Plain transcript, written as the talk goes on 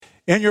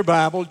In your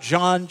Bible,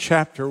 John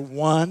chapter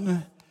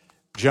 1,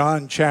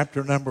 John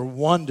chapter number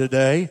 1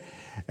 today,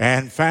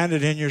 and find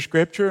it in your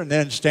scripture, and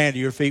then stand to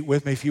your feet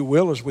with me, if you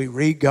will, as we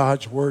read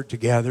God's Word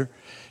together.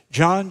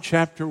 John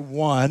chapter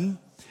 1,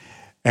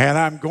 and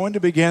I'm going to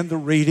begin the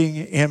reading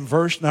in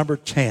verse number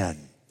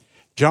 10.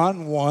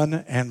 John 1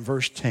 and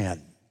verse 10.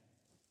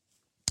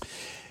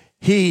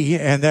 He,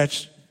 and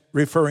that's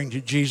referring to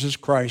Jesus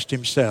Christ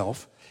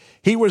himself,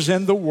 he was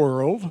in the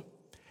world,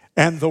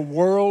 and the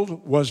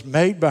world was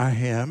made by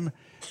him,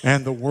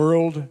 and the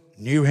world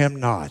knew him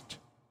not.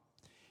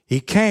 He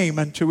came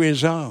unto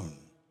his own,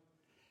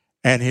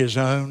 and his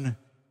own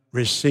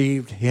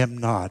received him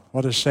not.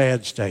 What a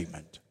sad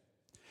statement.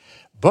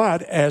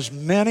 But as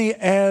many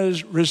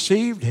as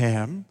received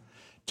him,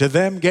 to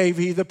them gave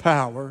he the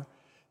power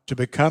to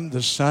become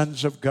the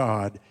sons of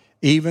God,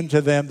 even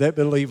to them that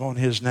believe on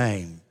his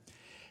name.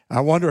 I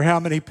wonder how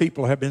many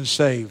people have been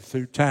saved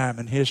through time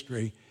and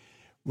history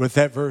with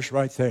that verse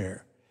right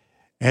there.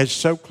 It's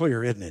so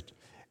clear, isn't it?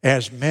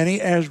 As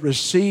many as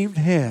received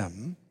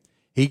him,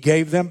 he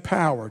gave them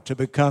power to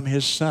become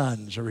his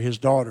sons or his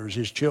daughters,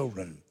 his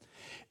children,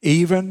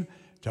 even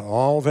to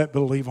all that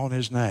believe on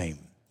his name,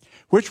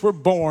 which were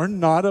born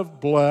not of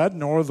blood,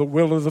 nor the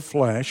will of the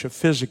flesh, of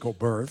physical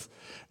birth,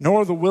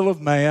 nor the will of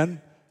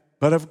man,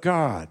 but of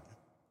God.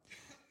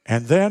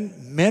 And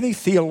then many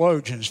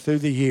theologians through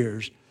the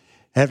years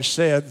have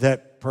said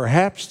that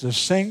perhaps the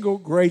single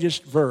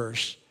greatest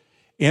verse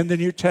in the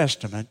New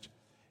Testament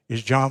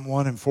is John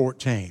 1 and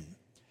 14.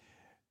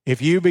 If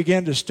you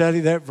begin to study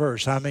that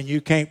verse,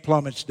 you can't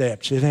plumb its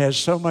depths. It has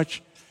so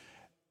much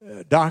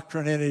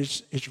doctrine in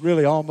it, it's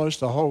really almost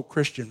the whole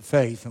Christian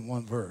faith in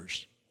one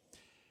verse.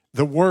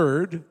 The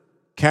Word,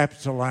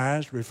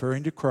 capitalized,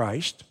 referring to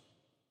Christ,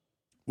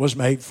 was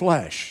made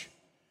flesh,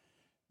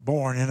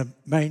 born in a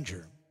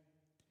manger.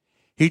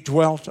 He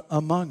dwelt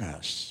among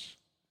us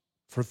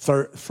for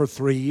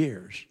 3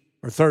 years,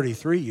 or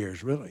 33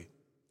 years, really.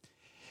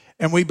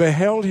 And we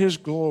beheld his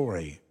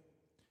glory,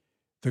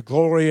 the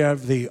glory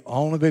of the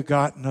only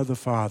begotten of the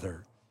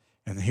Father.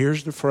 And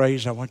here's the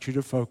phrase I want you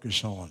to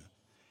focus on.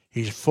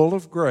 He's full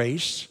of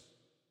grace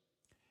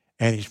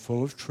and he's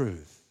full of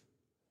truth.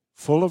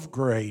 Full of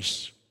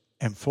grace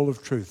and full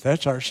of truth.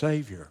 That's our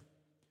Savior.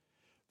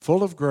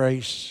 Full of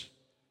grace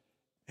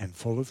and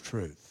full of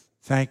truth.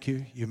 Thank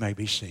you. You may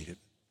be seated.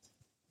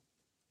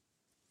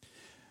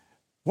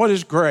 What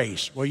is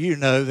grace? Well, you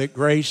know that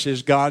grace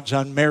is God's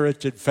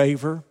unmerited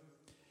favor.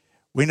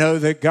 We know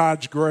that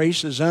God's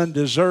grace is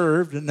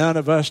undeserved, and none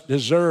of us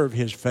deserve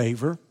his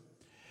favor.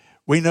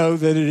 We know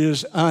that it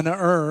is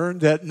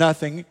unearned, that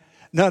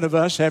none of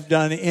us have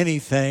done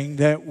anything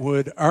that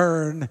would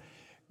earn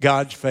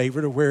God's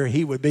favor to where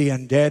he would be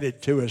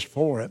indebted to us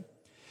for it.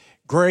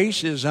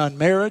 Grace is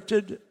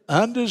unmerited,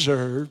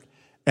 undeserved,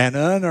 and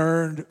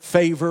unearned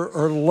favor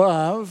or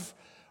love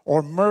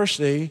or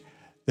mercy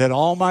that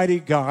Almighty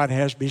God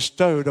has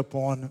bestowed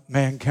upon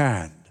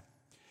mankind.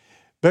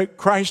 But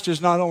Christ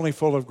is not only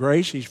full of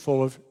grace, he's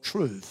full of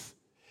truth.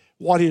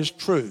 What is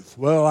truth?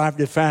 Well, I've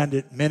defined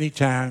it many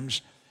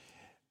times,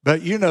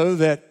 but you know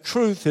that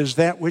truth is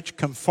that which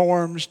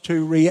conforms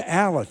to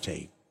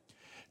reality.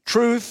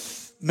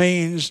 Truth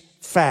means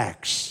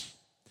facts.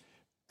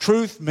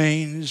 Truth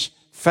means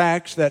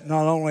facts that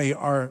not only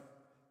are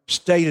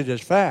stated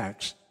as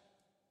facts,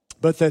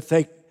 but that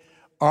they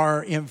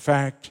are, in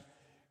fact,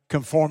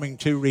 conforming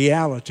to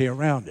reality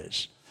around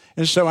us.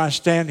 And so I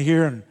stand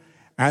here and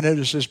I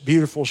notice this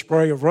beautiful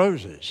spray of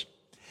roses.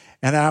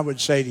 And I would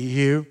say to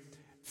you,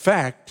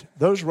 fact,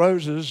 those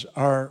roses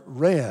are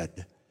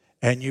red.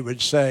 And you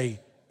would say,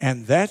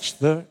 and that's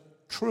the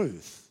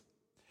truth.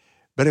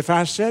 But if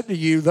I said to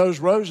you, those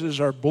roses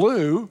are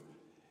blue,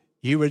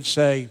 you would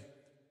say,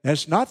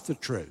 that's not the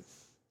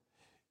truth.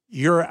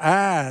 Your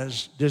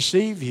eyes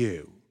deceive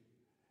you.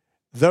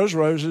 Those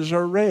roses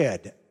are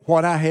red.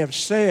 What I have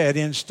said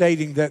in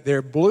stating that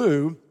they're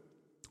blue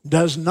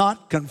does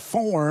not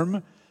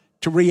conform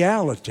to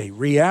reality.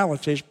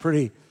 Reality is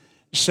pretty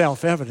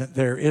self-evident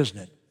there, isn't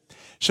it?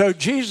 So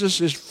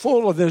Jesus is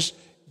full of this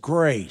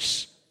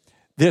grace,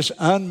 this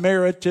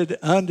unmerited,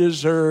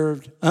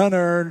 undeserved,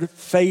 unearned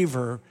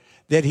favor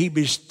that he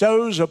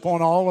bestows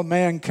upon all of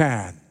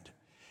mankind.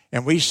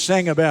 And we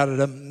sing about it,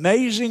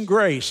 amazing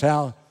grace,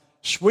 how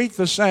sweet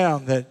the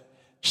sound that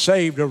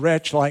saved a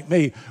wretch like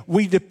me.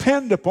 We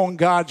depend upon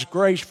God's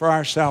grace for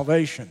our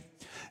salvation.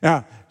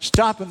 Now,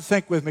 stop and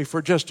think with me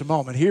for just a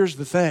moment. Here's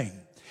the thing.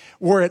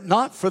 Were it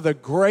not for the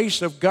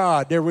grace of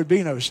God, there would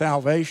be no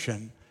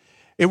salvation.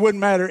 It wouldn't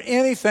matter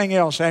anything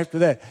else after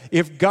that.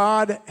 If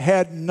God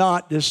had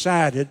not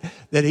decided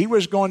that he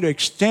was going to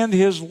extend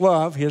his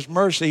love, his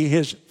mercy,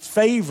 his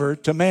favor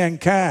to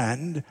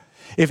mankind,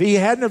 if he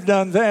hadn't have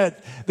done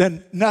that,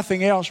 then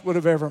nothing else would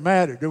have ever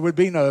mattered. There would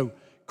be no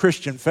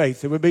Christian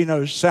faith. There would be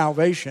no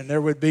salvation.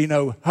 There would be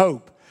no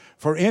hope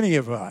for any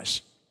of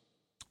us.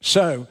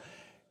 So,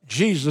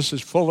 Jesus is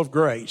full of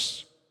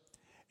grace.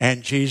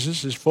 And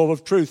Jesus is full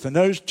of truth. And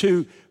those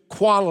two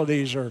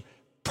qualities are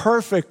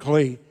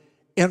perfectly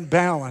in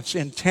balance,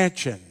 in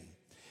tension,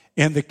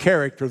 in the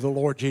character of the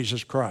Lord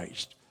Jesus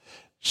Christ.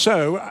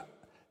 So,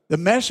 the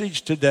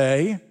message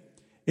today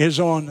is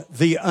on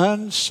the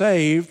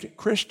unsaved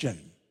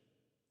Christian.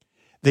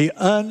 The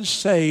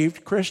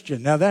unsaved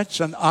Christian. Now, that's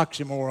an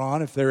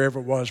oxymoron if there ever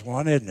was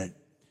one, isn't it?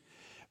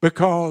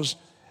 Because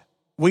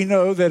we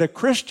know that a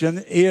Christian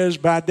is,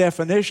 by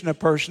definition, a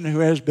person who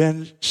has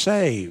been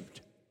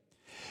saved.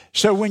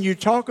 So when you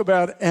talk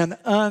about an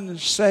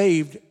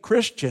unsaved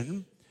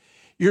Christian,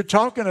 you're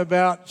talking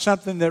about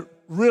something that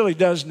really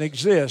doesn't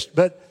exist.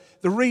 But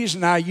the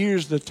reason I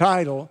use the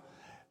title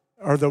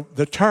or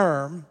the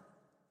term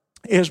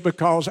is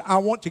because I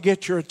want to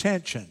get your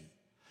attention.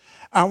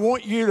 I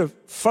want you to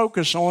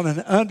focus on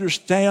and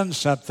understand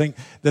something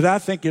that I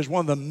think is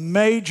one of the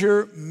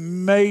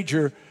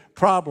major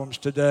problems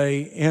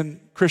today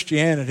in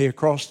Christianity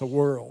across the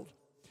world.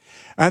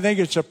 I think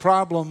it's a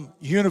problem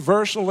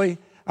universally.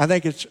 I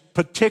think it's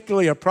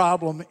particularly a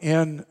problem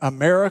in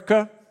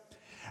America.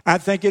 I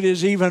think it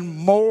is even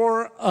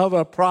more of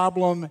a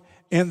problem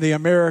in the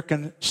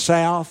American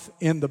South,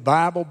 in the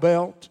Bible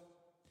Belt.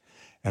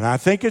 And I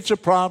think it's a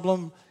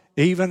problem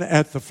even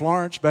at the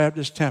Florence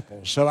Baptist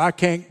Temple. So I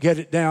can't get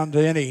it down to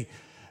any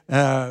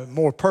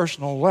more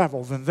personal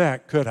level than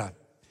that, could I?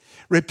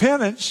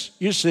 Repentance,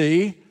 you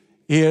see,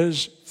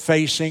 is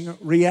facing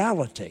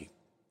reality.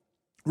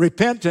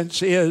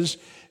 Repentance is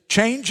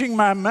changing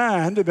my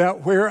mind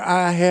about where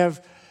I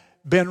have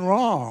been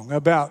wrong,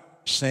 about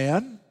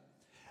sin,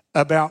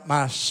 about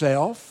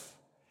myself,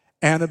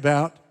 and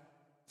about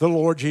the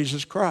Lord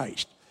Jesus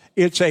Christ.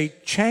 It's a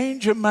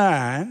change of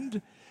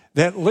mind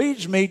that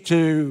leads me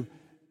to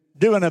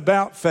do an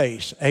about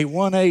face, a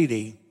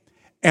 180,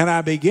 and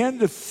I begin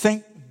to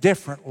think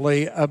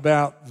differently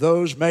about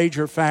those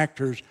major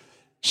factors: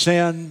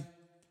 sin,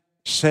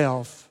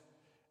 self,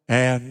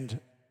 and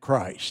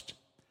Christ.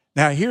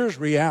 Now, here's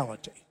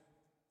reality.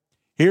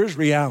 Here's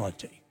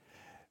reality.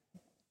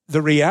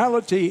 The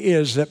reality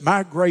is that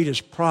my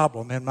greatest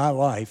problem in my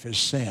life is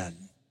sin.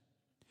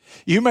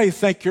 You may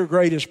think your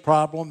greatest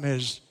problem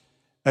is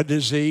a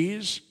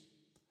disease.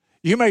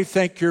 You may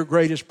think your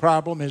greatest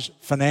problem is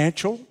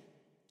financial.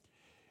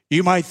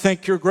 You might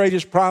think your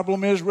greatest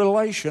problem is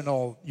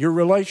relational, your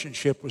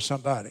relationship with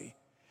somebody.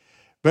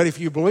 But if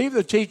you believe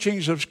the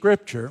teachings of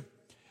Scripture,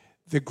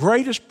 the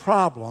greatest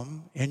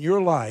problem in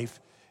your life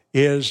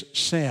is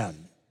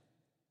sin.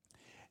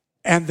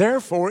 And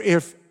therefore,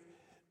 if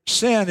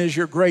sin is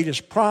your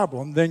greatest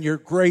problem, then your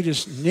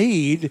greatest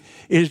need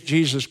is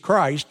Jesus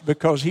Christ,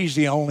 because He's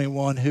the only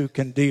one who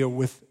can deal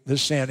with the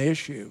sin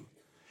issue.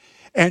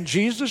 And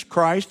Jesus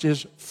Christ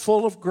is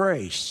full of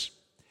grace.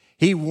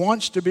 He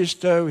wants to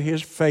bestow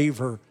His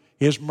favor,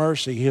 His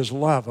mercy, His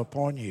love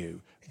upon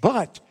you.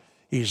 But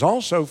He's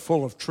also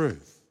full of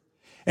truth.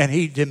 And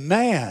He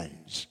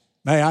demands,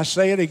 may I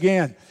say it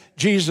again,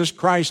 Jesus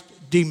Christ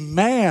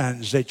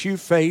demands that you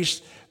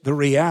face the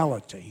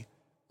reality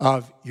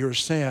of your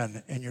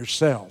sin and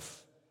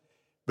yourself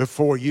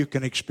before you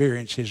can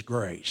experience His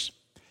grace.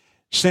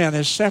 Sin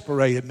has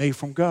separated me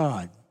from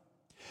God.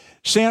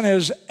 Sin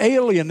has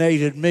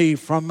alienated me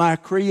from my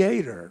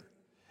Creator.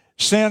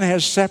 Sin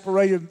has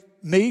separated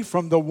me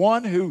from the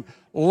one who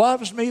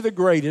loves me the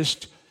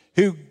greatest,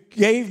 who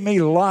gave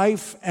me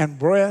life and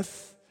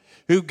breath,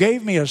 who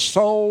gave me a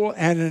soul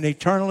and an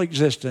eternal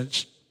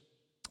existence.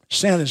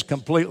 Sin has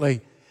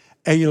completely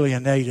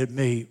alienated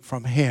me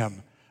from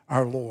Him,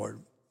 our Lord.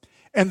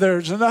 And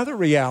there's another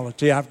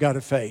reality I've got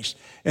to face,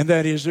 and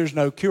that is there's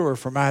no cure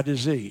for my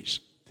disease.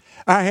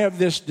 I have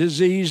this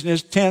disease, and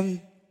it's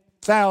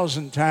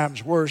 10,000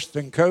 times worse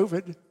than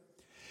COVID.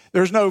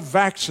 There's no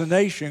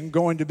vaccination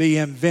going to be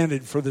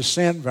invented for the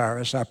sin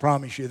virus, I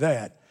promise you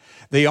that.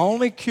 The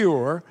only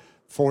cure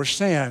for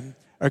sin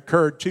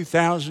occurred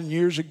 2,000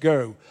 years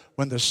ago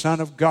when the Son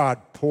of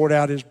God poured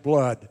out His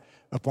blood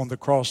upon the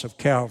cross of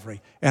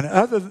Calvary. And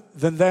other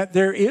than that,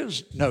 there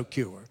is no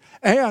cure.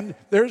 And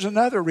there's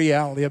another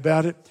reality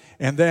about it,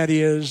 and that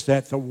is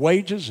that the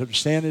wages of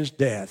sin is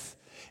death.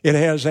 It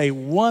has a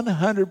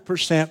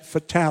 100%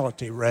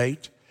 fatality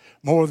rate,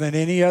 more than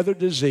any other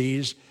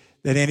disease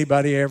that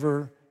anybody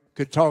ever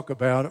could talk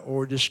about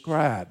or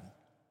describe.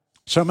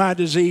 So my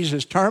disease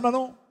is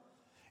terminal.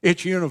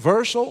 It's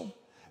universal.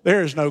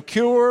 There is no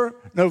cure,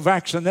 no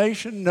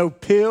vaccination, no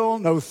pill,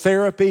 no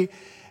therapy.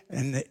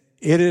 And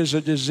it is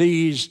a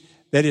disease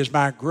that is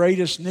my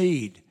greatest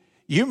need.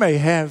 You may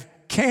have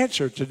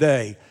cancer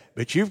today,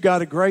 but you've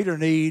got a greater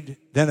need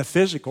than a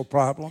physical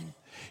problem.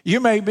 You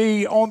may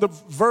be on the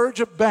verge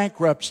of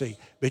bankruptcy,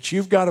 but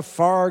you've got a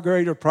far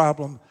greater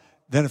problem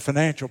than a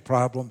financial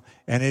problem,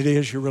 and it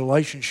is your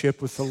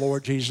relationship with the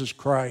Lord Jesus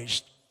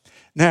Christ.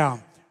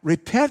 Now,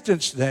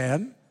 repentance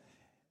then,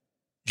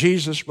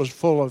 Jesus was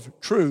full of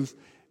truth.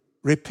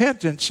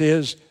 Repentance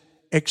is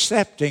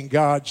accepting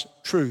God's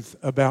truth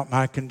about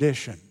my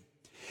condition.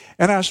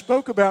 And I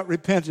spoke about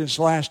repentance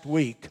last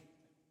week,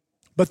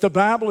 but the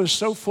Bible is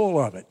so full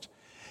of it.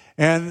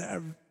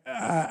 And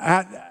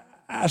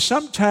I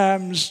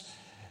sometimes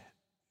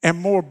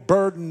am more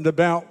burdened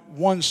about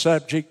one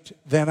subject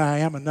than I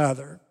am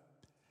another.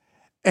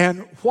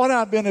 And what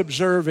I've been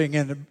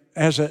observing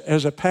as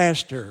a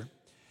pastor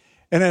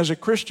and as a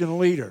Christian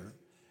leader,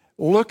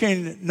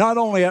 looking not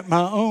only at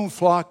my own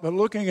flock, but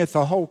looking at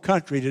the whole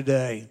country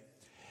today,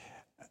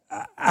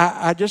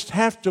 I just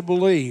have to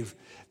believe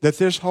that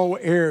this whole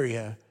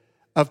area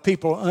of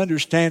people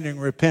understanding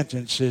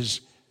repentance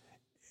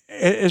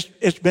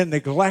it's been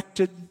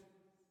neglected.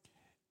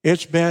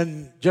 It's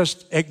been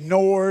just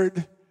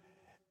ignored.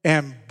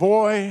 And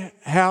boy,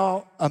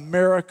 how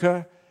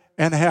America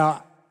and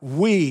how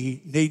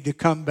we need to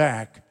come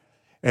back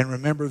and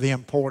remember the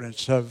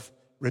importance of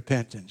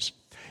repentance.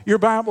 Your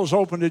Bible's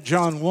open to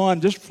John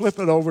 1. Just flip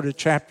it over to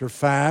chapter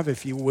 5,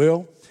 if you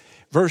will.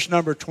 Verse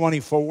number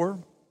 24.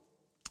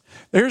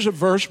 There's a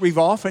verse we've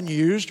often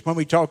used when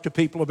we talk to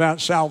people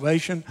about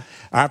salvation.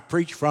 I've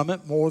preached from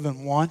it more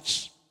than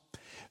once.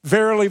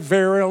 Verily,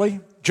 verily,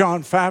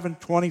 John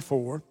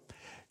 5:24,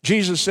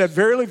 Jesus said,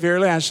 Verily,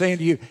 verily, I say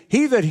unto you,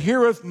 he that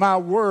heareth my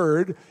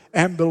word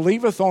and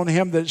believeth on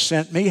him that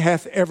sent me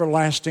hath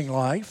everlasting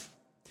life.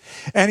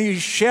 And he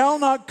shall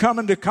not come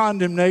into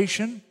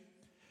condemnation,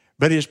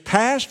 but is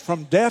passed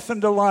from death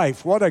unto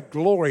life. What a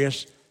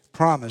glorious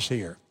promise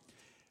here.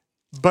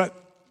 But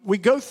we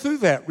go through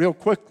that real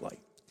quickly.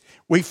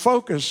 We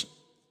focus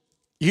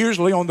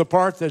usually on the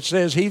part that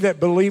says, he that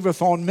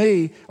believeth on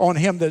me, on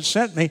him that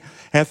sent me,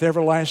 hath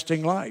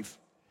everlasting life.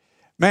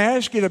 May I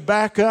ask you to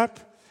back up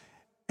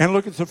and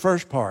look at the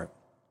first part.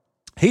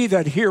 He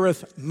that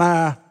heareth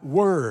my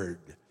word.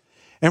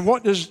 And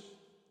what does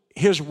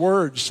his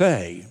word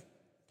say?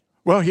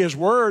 Well, his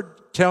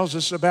word tells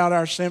us about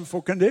our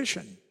sinful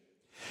condition.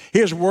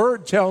 His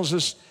word tells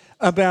us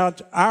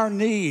about our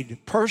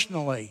need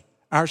personally,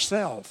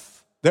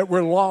 ourself, that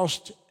we're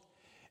lost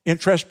in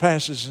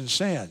trespasses and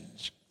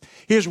sins.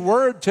 His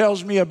word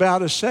tells me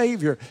about a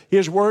Savior.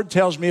 His word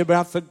tells me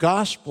about the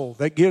gospel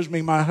that gives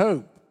me my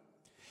hope.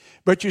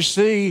 But you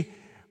see,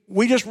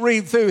 we just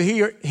read through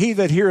he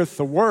that heareth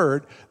the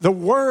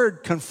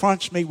word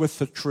confronts me with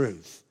the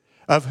truth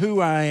of who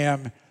I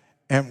am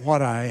and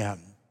what I am.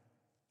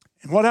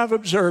 And what I've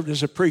observed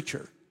as a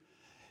preacher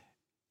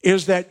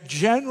is that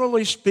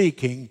generally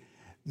speaking,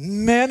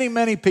 many,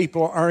 many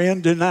people are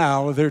in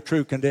denial of their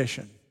true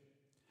condition.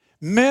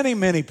 Many,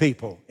 many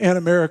people in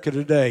America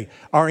today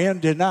are in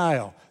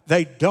denial.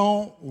 They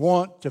don't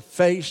want to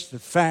face the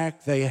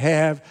fact they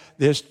have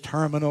this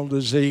terminal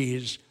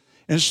disease.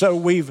 And so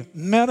we've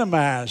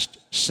minimized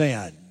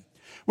sin.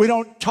 We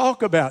don't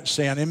talk about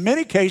sin. In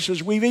many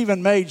cases, we've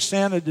even made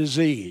sin a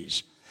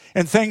disease.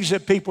 And things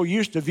that people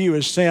used to view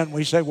as sin,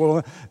 we say,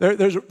 well,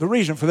 the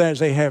reason for that is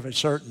they have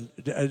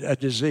a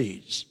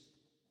disease.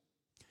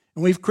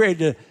 And we've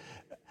created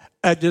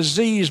a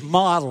disease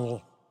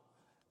model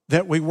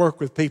that we work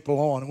with people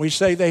on. We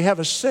say they have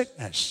a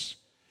sickness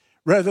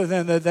rather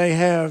than that they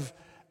have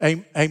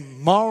a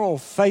moral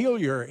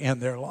failure in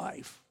their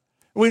life.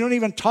 We don't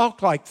even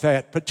talk like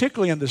that,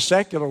 particularly in the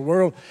secular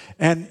world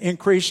and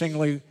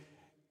increasingly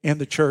in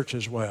the church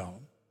as well.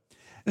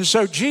 And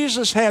so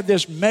Jesus had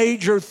this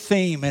major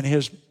theme in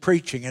his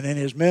preaching and in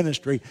his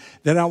ministry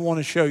that I want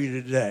to show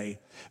you today.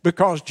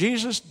 Because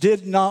Jesus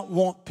did not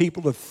want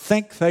people to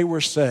think they were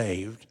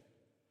saved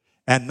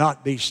and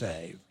not be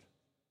saved.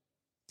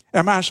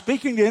 Am I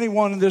speaking to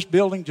anyone in this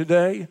building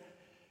today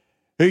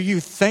who you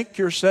think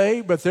you're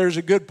saved, but there's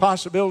a good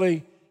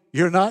possibility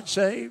you're not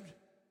saved?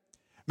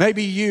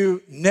 Maybe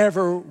you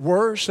never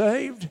were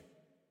saved,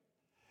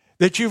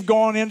 that you've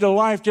gone into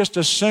life just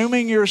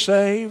assuming you're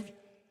saved,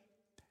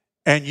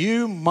 and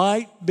you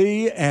might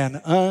be an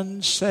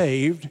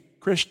unsaved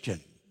Christian.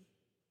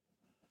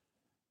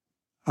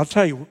 I'll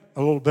tell you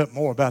a little bit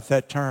more about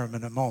that term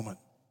in a moment.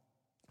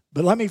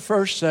 But let me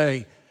first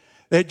say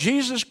that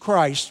Jesus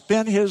Christ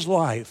spent his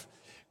life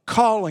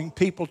calling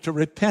people to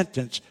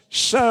repentance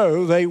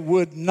so they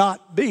would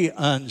not be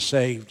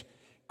unsaved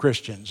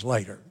Christians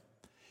later.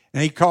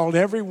 And he called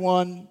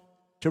everyone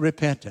to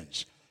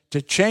repentance,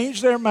 to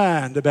change their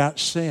mind about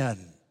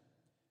sin,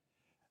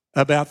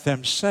 about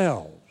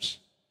themselves,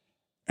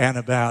 and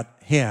about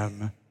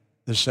him,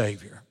 the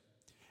Savior.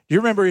 Do you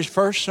remember his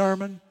first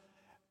sermon?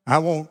 I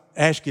won't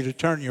ask you to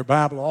turn your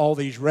Bible to all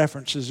these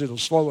references. It'll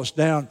slow us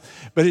down.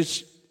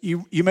 But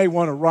you may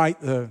want to write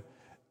the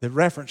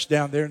reference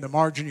down there in the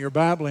margin of your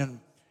Bible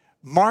in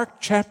Mark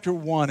chapter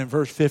 1 and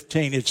verse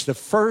 15. It's the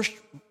first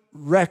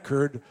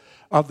record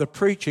of the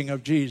preaching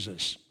of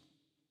Jesus.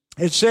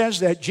 It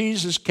says that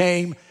Jesus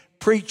came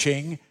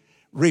preaching,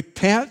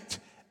 repent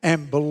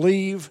and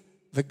believe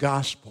the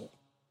gospel.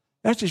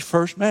 That's his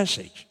first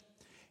message.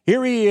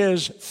 Here he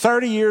is,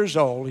 30 years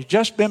old. He's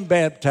just been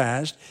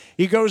baptized.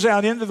 He goes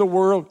out into the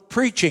world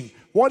preaching.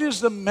 What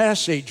is the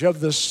message of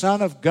the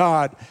Son of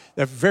God?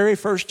 The very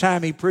first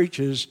time he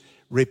preaches,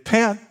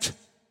 repent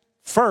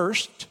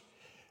first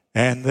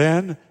and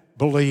then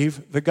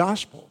believe the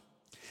gospel.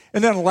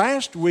 And then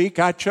last week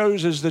I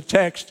chose as the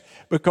text,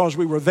 because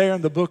we were there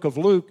in the book of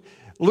Luke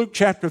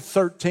chapter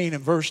 13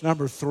 and verse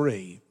number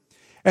 3.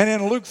 And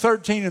in Luke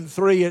 13 and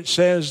 3 it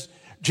says,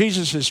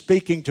 Jesus is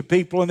speaking to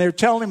people and they're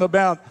telling him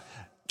about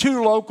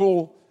two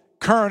local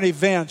current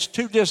events,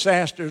 two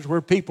disasters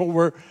where people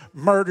were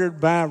murdered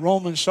by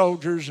Roman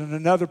soldiers, and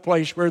another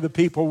place where the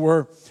people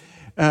were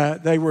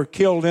They were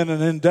killed in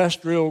an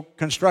industrial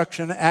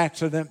construction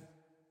accident.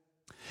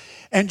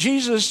 And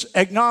Jesus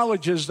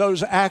acknowledges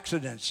those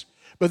accidents.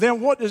 But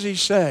then what does he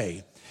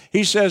say?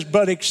 He says,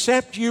 but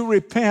except you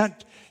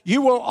repent,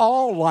 you will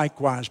all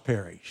likewise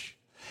perish.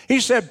 He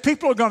said,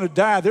 people are going to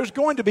die. There's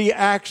going to be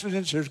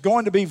accidents. There's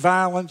going to be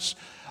violence,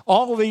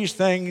 all of these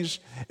things.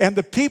 And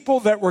the people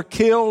that were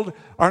killed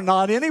are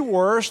not any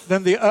worse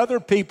than the other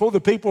people,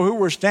 the people who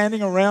were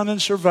standing around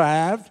and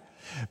survived.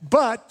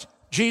 But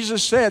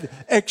Jesus said,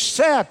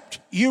 except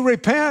you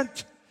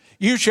repent,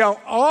 you shall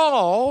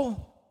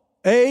all,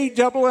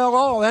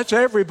 A-double-L-all, that's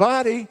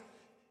everybody.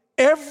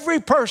 Every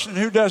person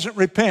who doesn't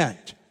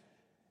repent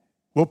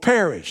will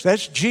perish.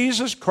 That's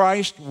Jesus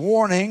Christ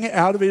warning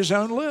out of his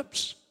own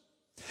lips.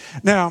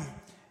 Now,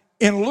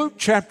 in Luke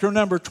chapter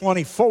number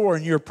 24,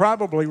 and you're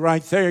probably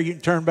right there, you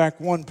can turn back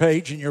one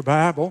page in your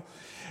Bible,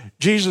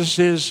 Jesus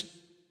is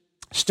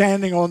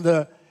standing on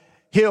the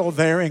hill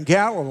there in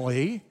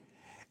Galilee,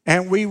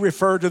 and we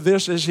refer to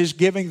this as his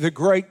giving the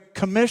Great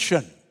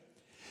Commission.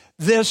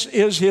 This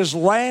is his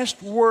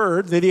last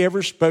word that he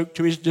ever spoke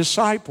to his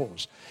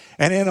disciples.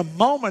 And in a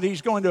moment,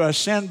 he's going to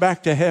ascend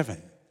back to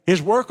heaven.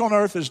 His work on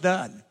earth is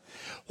done.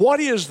 What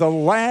is the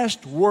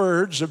last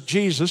words of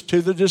Jesus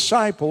to the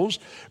disciples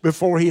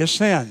before he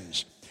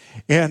ascends?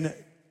 In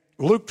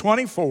Luke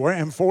 24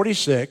 and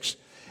 46,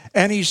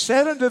 and he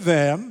said unto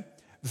them,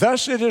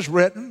 thus it is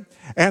written,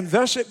 and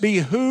thus it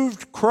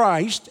behooved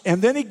Christ,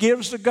 and then he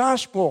gives the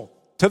gospel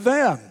to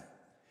them.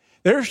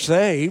 They're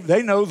saved,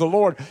 they know the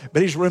Lord,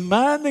 but he's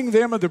reminding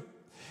them of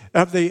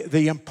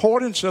the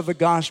importance of the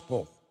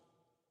gospel.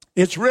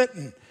 It's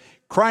written,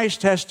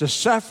 Christ has to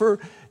suffer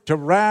to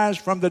rise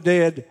from the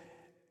dead.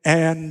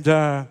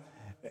 And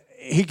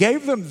he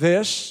gave them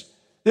this.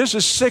 This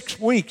is 6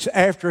 weeks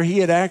after he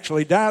had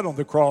actually died on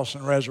the cross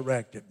and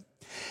resurrected.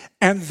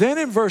 And then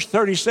in verse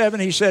 37,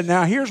 he said,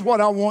 now here's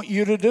what I want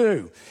you to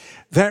do.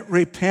 That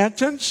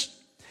repentance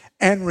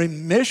and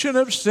remission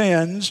of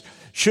sins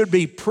should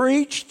be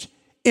preached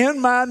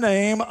in my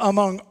name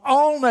among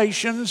all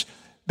nations,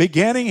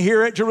 beginning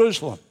here at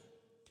Jerusalem.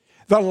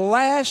 The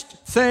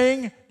last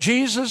thing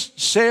Jesus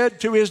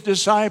said to his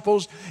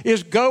disciples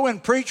is go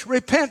and preach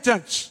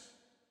repentance.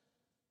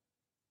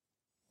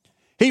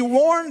 He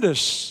warned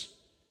us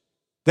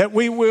that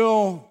we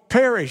will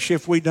perish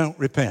if we don't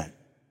repent.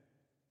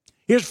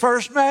 His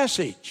first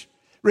message,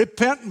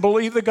 repent and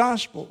believe the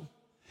gospel.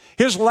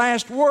 His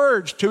last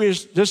words to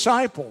his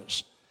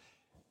disciples,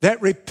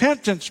 that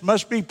repentance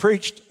must be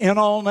preached in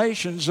all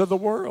nations of the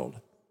world.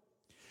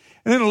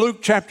 And then Luke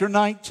chapter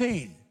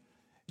 19.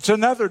 It's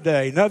another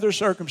day, another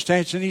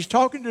circumstance, and he's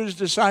talking to his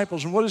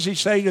disciples, and what does he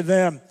say to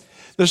them?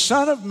 The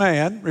Son of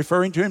Man,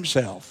 referring to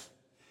himself,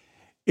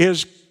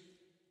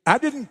 I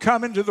didn't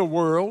come into the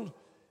world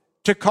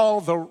to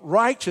call the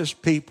righteous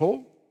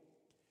people,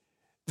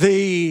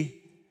 the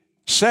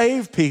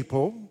saved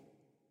people,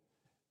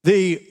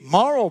 the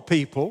moral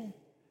people.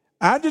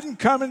 I didn't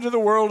come into the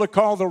world to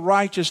call the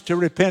righteous to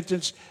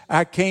repentance.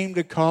 I came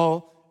to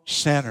call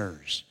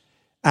sinners.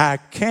 I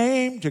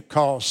came to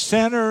call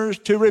sinners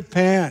to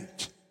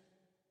repent.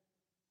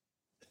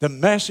 The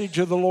message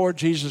of the Lord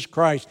Jesus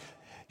Christ,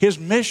 his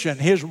mission,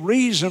 his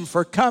reason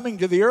for coming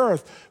to the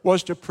earth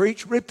was to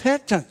preach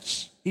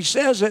repentance. He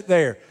says it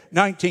there,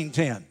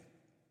 19:10.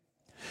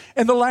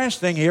 And the last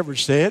thing he ever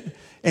said,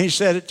 and he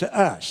said it to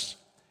us,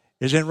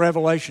 is in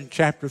Revelation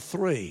chapter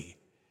 3.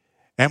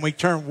 And we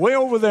turn way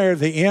over there,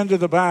 the end of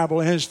the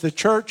Bible, and it's the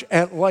church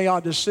at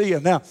Laodicea.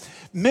 Now,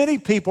 many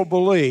people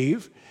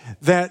believe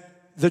that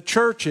the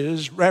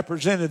churches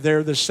represented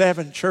there, the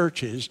 7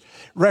 churches,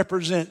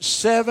 represent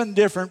 7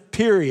 different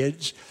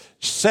periods,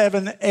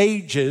 7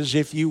 ages,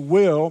 if you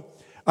will,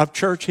 of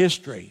church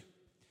history.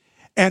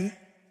 And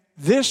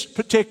this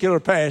particular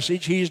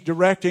passage, he's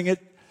directing it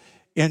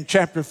in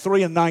chapter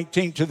 3 and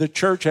 19 to the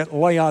church at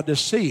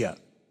Laodicea.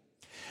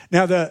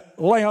 Now, the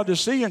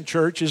Laodicean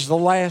church is the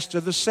last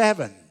of the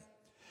 7.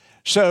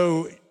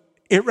 So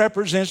it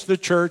represents the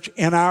church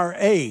in our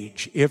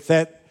age, if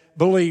that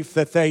belief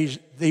that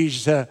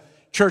these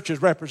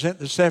churches represent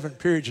the 7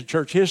 periods of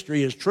church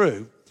history is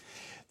true.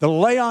 The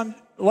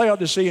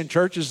Laodicean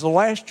church is the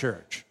last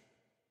church.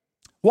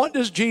 What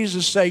does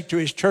Jesus say to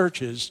his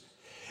churches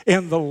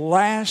in the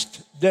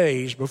last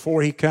days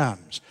before he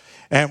comes?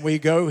 And we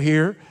go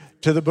here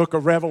to the book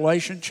of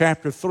Revelation,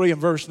 chapter 3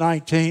 and verse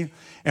 19.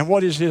 And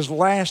what is his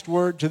last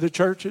word to the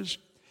churches?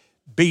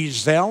 Be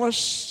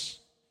zealous,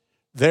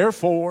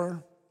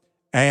 therefore,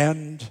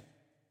 and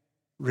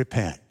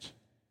repent.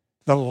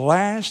 The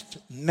last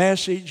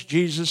message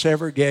Jesus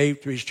ever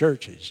gave to his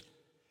churches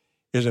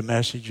is a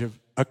message of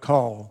a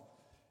call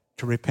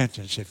to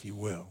repentance, if you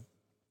will.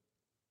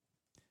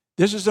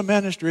 This is the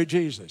ministry of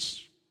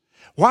Jesus.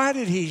 Why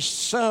did he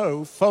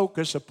so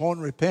focus upon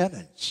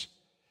repentance?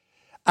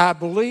 I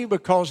believe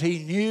because he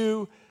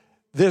knew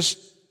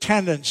this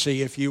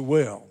tendency, if you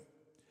will,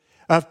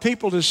 of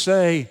people to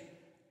say,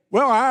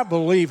 well, I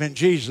believe in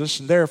Jesus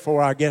and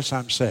therefore I guess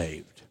I'm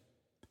saved.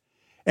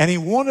 And he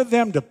wanted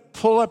them to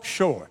pull up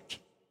short,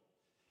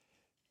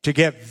 to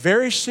get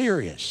very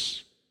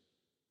serious,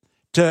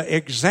 to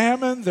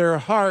examine their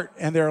heart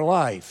and their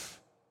life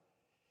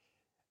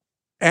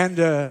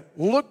and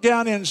look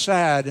down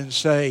inside and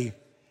say,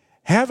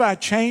 have I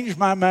changed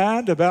my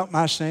mind about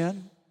my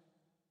sin?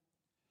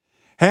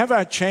 Have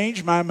I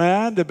changed my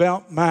mind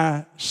about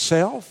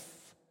myself?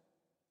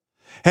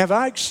 Have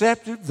I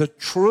accepted the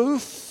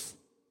truth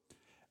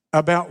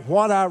about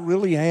what I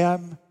really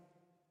am?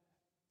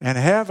 And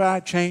have I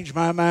changed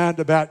my mind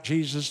about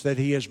Jesus, that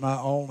He is my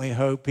only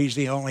hope? He's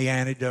the only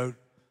antidote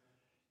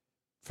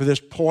for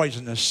this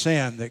poisonous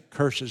sin that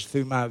courses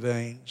through my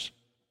veins.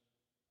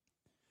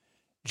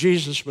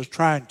 Jesus was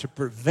trying to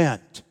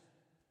prevent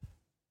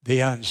the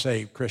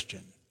unsaved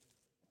Christian.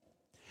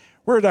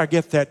 Where did I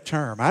get that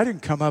term? I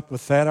didn't come up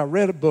with that. I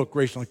read a book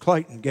recently.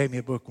 Clayton gave me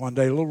a book one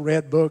day, a little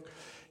red book.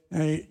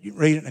 You can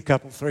read it in a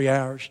couple, 3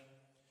 hours.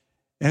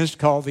 And it's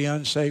called The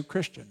Unsaved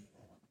Christian.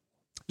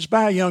 It's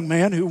by a young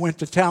man who went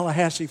to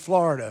Tallahassee,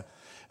 Florida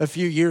a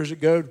few years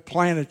ago to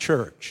plant a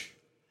church.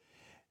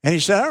 And he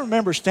said, I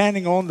remember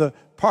standing on the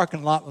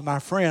parking lot with my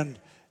friend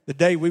the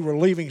day we were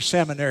leaving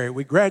seminary.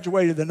 We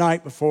graduated the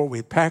night before.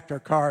 We packed our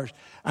cars.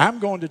 I'm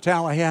going to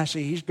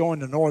Tallahassee. He's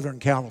going to Northern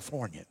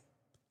California.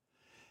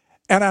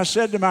 And I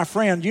said to my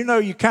friend, you know,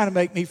 you kind of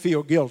make me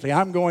feel guilty.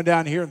 I'm going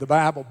down here in the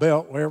Bible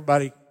Belt where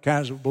everybody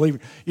kind of believes.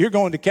 You're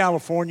going to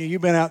California.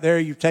 You've been out there.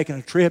 You've taken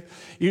a trip.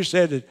 You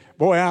said that,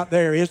 boy, out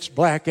there it's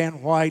black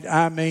and white.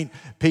 I mean,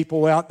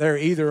 people out there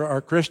either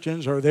are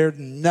Christians or they're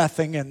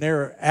nothing and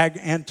they're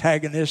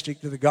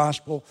antagonistic to the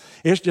gospel.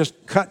 It's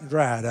just cut and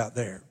dried out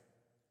there.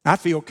 I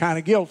feel kind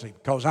of guilty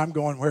because I'm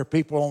going where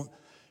people,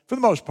 for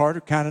the most part,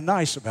 are kind of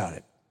nice about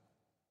it.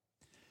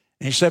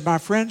 And he said, my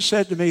friend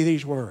said to me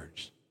these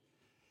words.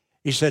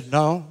 He said,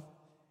 no,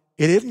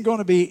 it isn't going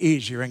to be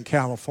easier in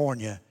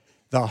California.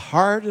 The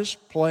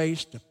hardest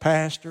place to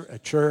pastor a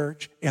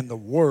church in the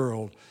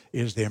world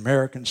is the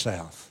American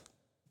South.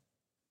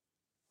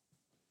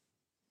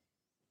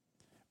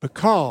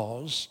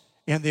 Because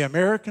in the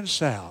American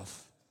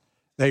South,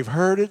 they've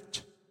heard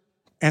it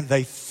and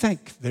they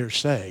think they're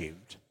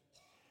saved.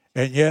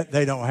 And yet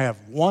they don't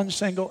have one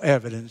single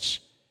evidence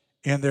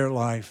in their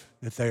life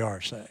that they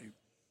are saved.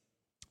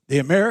 The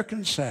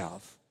American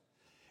South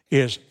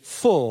is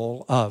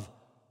full of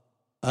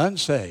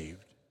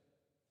unsaved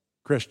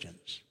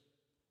Christians.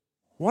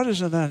 What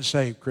is an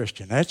unsaved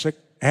Christian?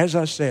 As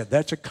I said,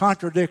 that's a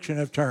contradiction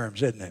of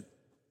terms, isn't it?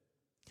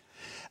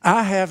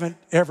 I haven't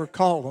ever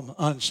called them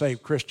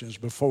unsaved Christians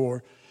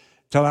before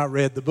till I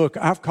read the book.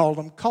 I've called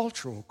them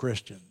cultural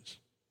Christians.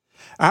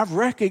 I've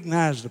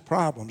recognized the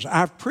problems.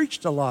 I've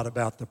preached a lot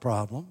about the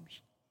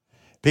problems.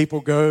 People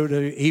go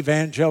to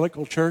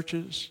evangelical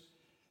churches.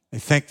 They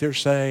think they're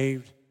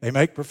saved. They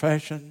make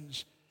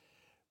professions.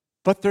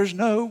 But there's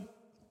no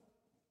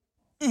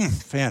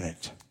oomph in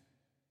it.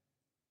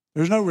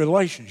 There's no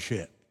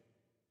relationship.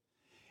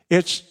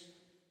 It's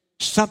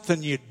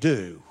something you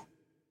do.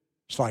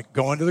 It's like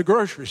going to the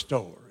grocery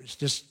store. It's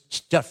just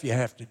stuff you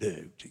have to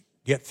do to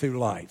get through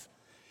life.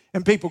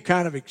 And people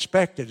kind of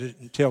expected it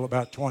until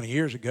about 20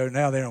 years ago.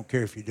 Now they don't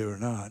care if you do or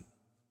not.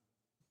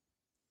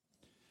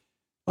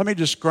 Let me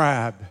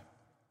describe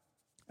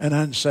an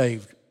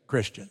unsaved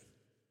Christian.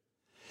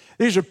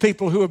 These are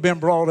people who have been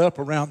brought up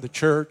around the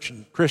church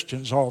and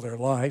Christians all their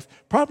life,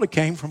 probably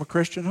came from a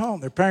Christian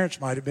home. Their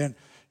parents might have been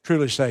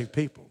truly saved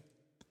people.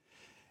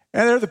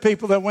 And they're the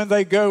people that when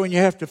they go and you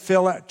have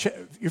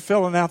to you're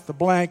filling out the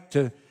blank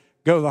to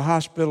go to the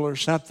hospital or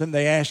something,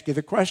 they ask you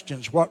the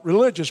questions, what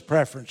religious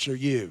preference are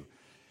you?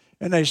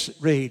 And they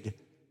read,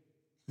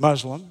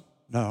 Muslim,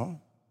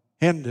 no.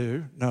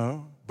 Hindu,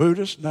 no.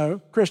 Buddhist,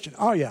 no. Christian,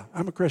 oh yeah,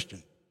 I'm a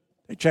Christian.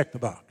 They check the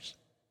box.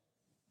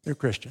 They're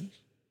Christians.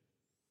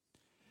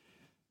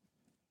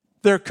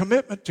 Their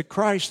commitment to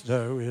Christ,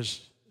 though,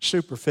 is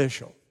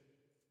superficial.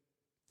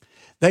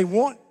 They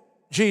want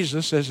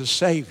Jesus as a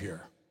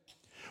Savior.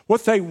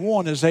 What they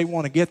want is they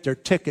want to get their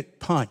ticket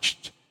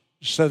punched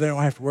so they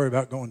don't have to worry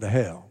about going to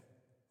hell.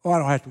 Oh, I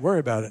don't have to worry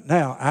about it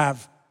now.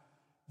 I've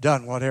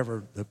done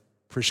whatever the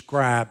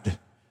prescribed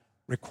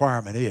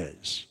requirement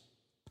is.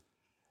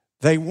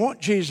 They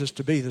want Jesus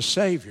to be the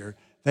Savior.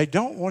 They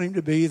don't want Him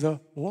to be the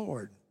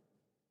Lord.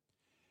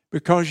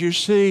 Because you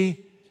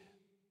see,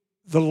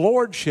 the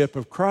lordship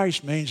of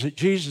Christ means that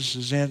Jesus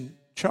is in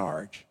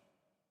charge.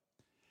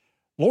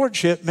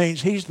 Lordship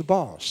means He's the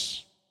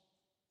boss.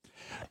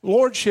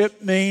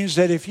 Lordship means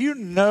that if you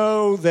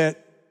know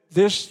that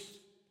this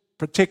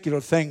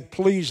particular thing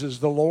pleases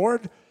the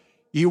Lord,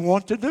 you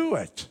want to do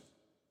it.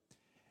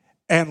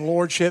 And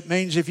lordship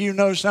means if you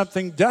know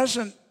something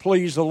doesn't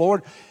please the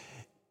Lord,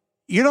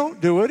 you don't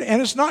do it.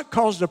 And it's not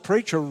because the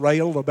preacher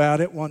railed about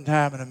it one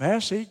time in a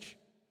message.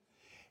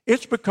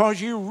 It's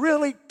because you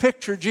really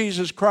picture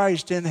Jesus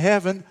Christ in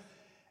heaven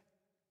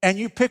and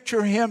you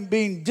picture Him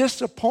being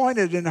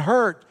disappointed and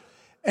hurt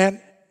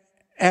and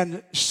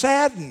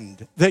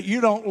saddened that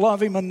you don't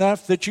love Him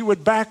enough that you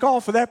would back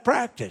off of that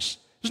practice.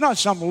 It's not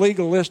some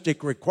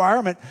legalistic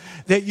requirement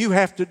that you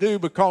have to do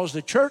because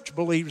the church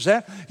believes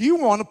that. You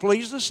want to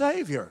please the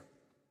Savior.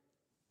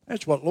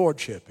 That's what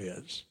lordship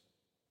is.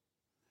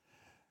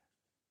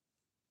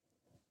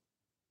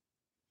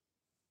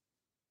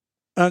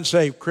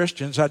 Unsaved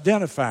Christians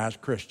identify as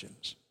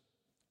Christians.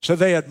 So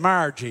they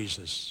admire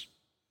Jesus.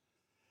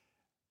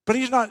 But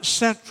he's not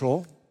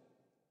central.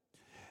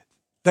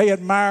 They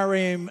admire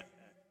him,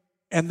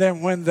 and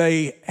then when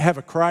they have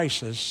a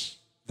crisis,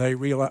 they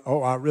realize,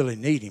 oh, I really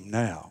need him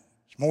now.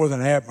 It's more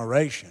than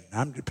admiration.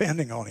 I'm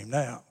depending on him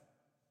now.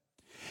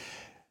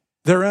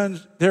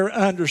 Their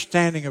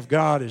understanding of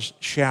God is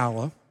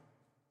shallow.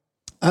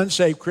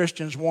 Unsaved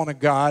Christians want a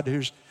God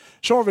who's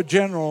sort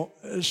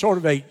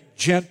of a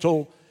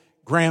gentle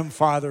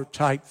grandfather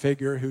type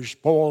figure who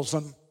spoils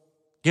them,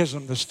 gives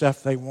them the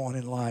stuff they want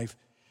in life,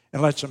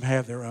 and lets them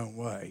have their own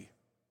way.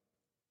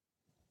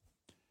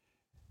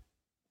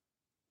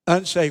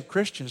 Unsaved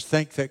Christians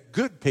think that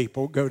good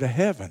people go to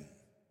heaven.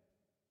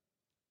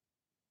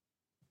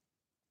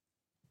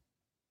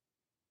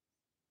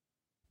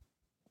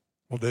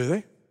 Well, do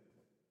they?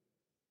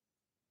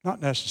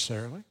 Not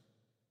necessarily.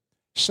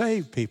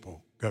 Saved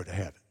people go to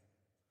heaven,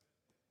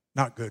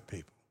 not good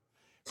people.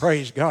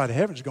 Praise God,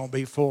 heaven's going to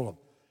be full of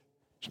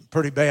some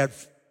pretty bad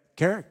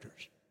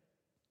characters.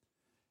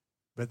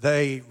 But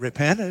they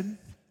repented,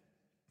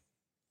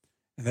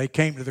 and they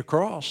came to the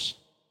cross.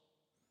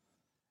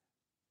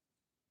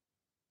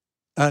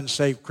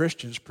 Unsaved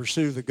Christians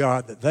pursue the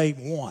God that they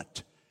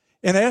want.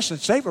 In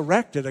essence, they've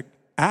erected an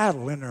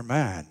idol in their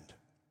mind.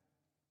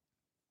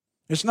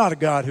 It's not a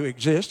God who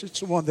exists,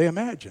 it's the one they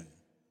imagine.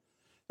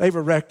 They've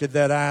erected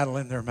that idol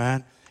in their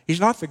mind. He's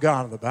not the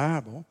God of the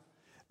Bible.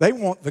 They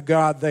want the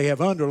God they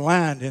have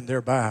underlined in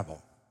their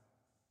Bible.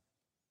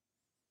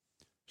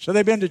 So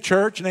they've been to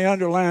church and they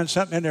underlined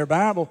something in their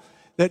Bible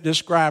that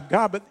described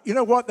God. But you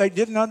know what? They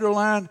didn't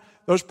underline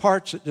those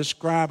parts that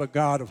describe a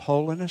God of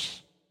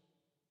holiness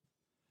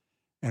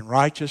and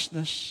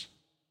righteousness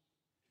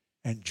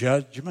and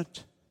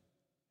judgment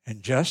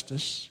and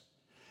justice.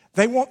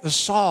 They want the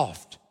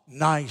soft,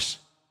 nice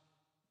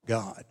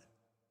God.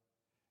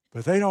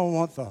 But they don't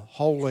want the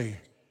holy,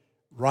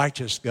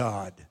 righteous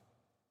God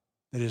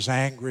that is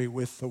angry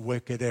with the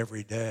wicked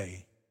every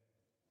day.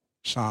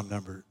 Psalm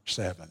number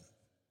 7.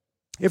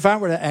 If I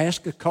were to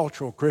ask a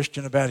cultural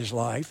Christian about his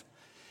life,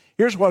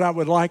 here's what I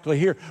would likely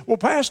hear. Well,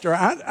 Pastor,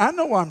 I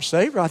know I'm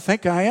saved. I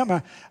think I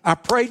am. I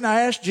prayed and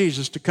I asked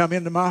Jesus to come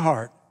into my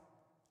heart.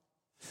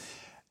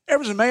 There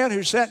was a man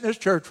who sat in this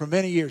church for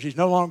many years. He's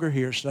no longer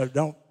here, so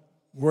don't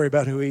worry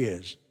about who he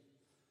is.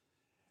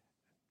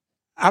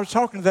 I was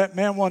talking to that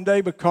man one day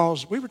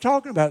because we were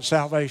talking about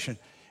salvation.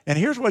 And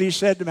here's what he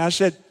said to me. I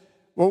said,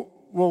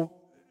 well,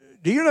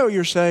 do you know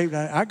you're saved?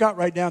 I got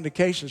right down to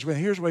cases with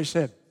him. Here's what he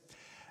said.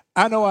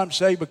 I know I'm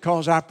saved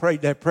because I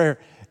prayed that prayer.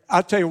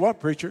 I'll tell you what,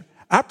 preacher,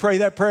 I pray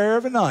that prayer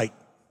every night.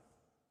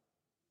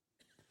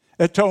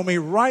 It told me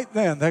right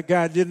then that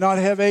guy did not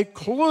have a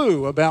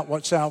clue about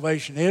what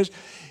salvation is.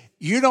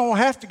 You don't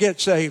have to get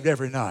saved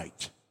every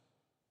night.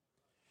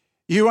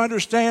 You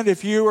understand,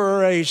 if you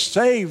are a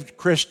saved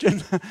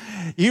Christian,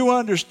 you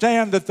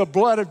understand that the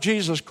blood of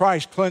Jesus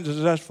Christ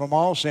cleanses us from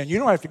all sin. You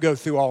don't have to go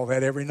through all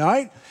that every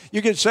night.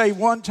 You get saved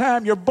one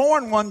time, you're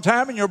born one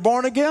time, and you're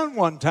born again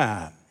one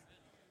time.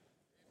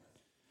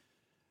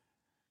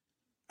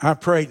 I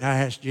prayed and I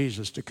asked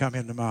Jesus to come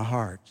into my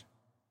heart.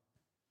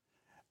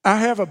 I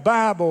have a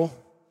Bible,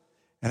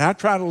 and I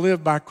try to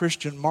live by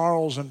Christian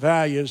morals and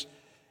values.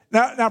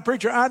 Now,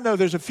 preacher, I know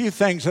there's a few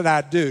things that I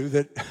do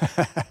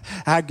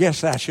that I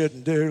guess I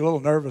shouldn't do. A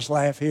little nervous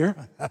laugh here.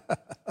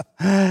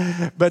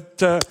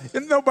 But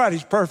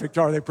nobody's perfect,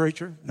 are they,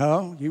 preacher?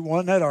 No, you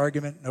won that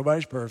argument.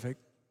 Nobody's perfect.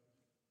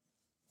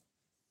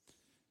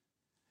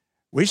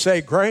 We say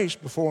grace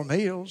before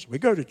meals. We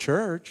go to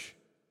church.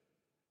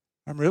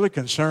 I'm really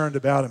concerned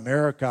about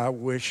America. I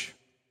wish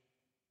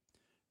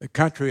the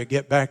country would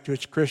get back to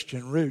its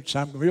Christian roots.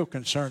 I'm real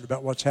concerned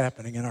about what's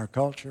happening in our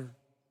culture.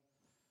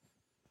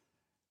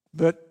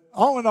 But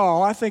all in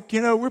all, I think,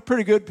 we're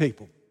pretty good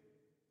people,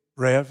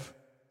 Rev.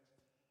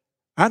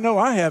 I know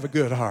I have a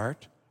good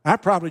heart. I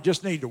probably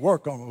just need to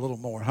work on it a little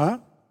more, huh?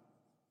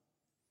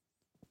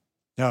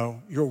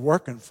 No, you're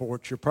working for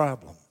it's your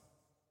problem.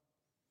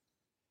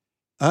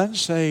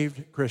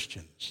 Unsaved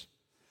Christians.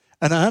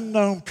 An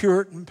unknown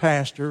Puritan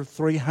pastor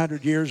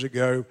 300 years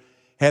ago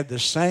had the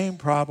same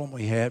problem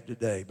we have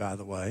today, by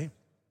the way.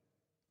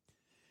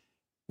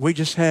 We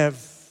just have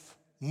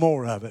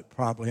more of it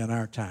probably in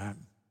our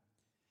time.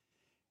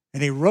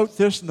 And he wrote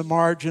this in the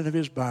margin of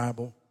his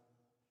Bible,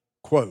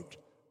 quote,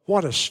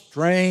 "What a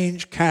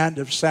strange kind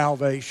of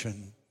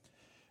salvation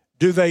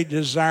do they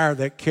desire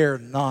that care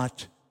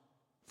not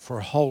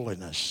for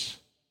holiness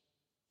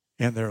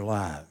in their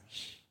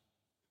lives."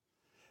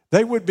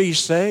 They would be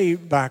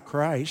saved by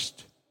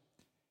Christ,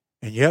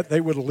 and yet they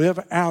would live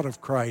out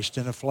of Christ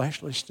in a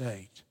fleshly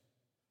state.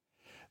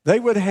 They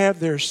would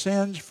have their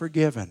sins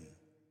forgiven,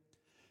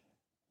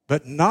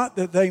 but not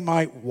that they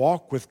might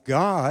walk with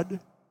God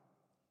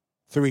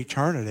through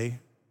eternity,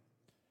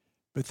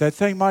 but that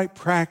they might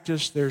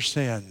practice their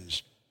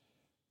sins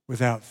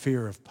without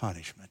fear of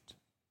punishment.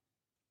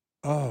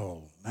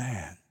 Oh,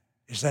 man,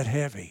 is that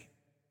heavy?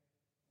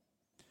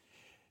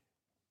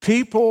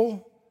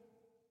 People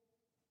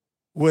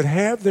would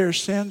have their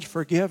sins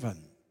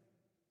forgiven,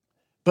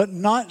 but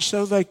not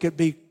so they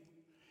could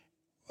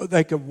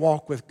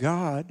walk with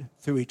God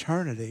through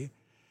eternity,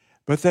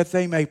 but that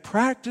they may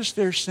practice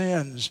their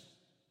sins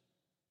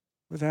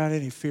without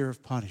any fear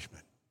of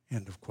punishment.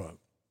 End of quote.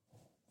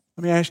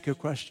 Let me ask you a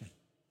question.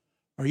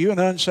 Are you an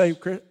unsaved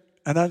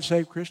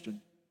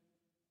Christian?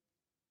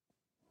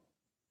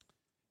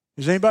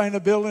 Is anybody in the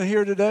building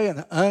here today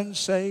an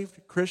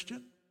unsaved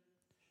Christian?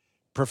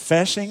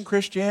 Professing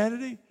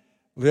Christianity?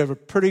 Live a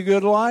pretty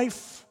good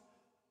life?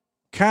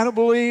 Kind of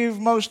believe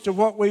most of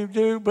what we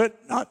do, but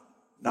not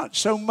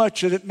so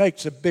much that it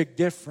makes a big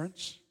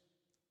difference.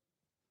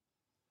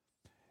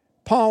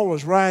 Paul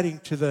was writing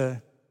to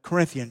the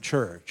Corinthian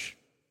church,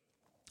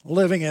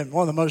 living in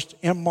one of the most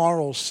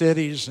immoral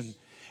cities and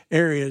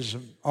areas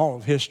of all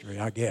of history,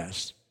 I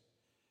guess.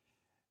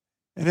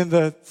 And in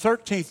the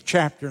 13th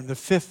chapter, in the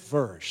 5th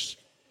verse,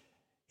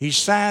 he's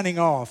signing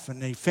off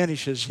and he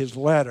finishes his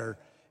letter.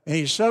 And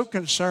he's so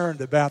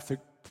concerned about the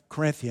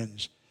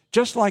Corinthians,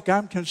 just like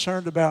I'm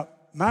concerned about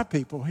my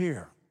people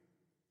here.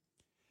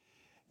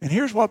 And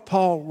here's what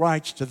Paul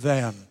writes to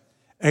them.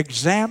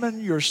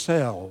 Examine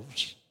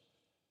yourselves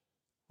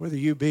whether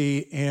you be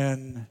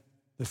in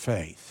the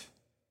faith.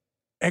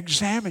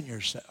 Examine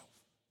yourself.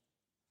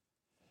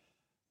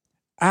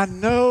 I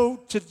know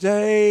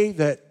today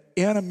that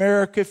in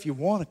America, if you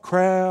want a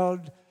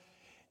crowd,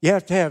 you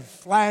have to have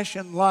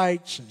flashing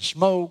lights and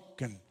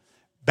smoke and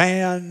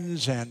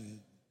bands and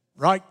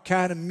right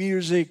kind of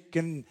music,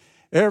 and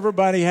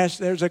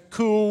there's a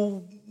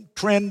cool,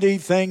 trendy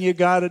thing you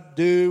got to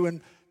do,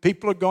 and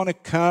people are going to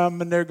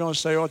come and they're going to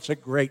say, oh, it's a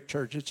great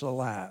church, it's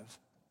alive.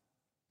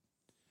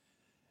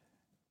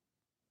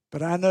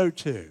 But I know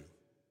too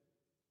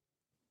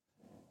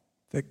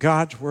that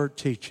God's Word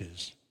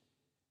teaches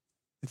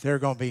that there are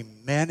going to be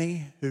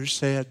many who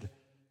said,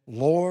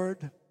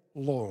 Lord,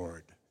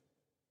 Lord,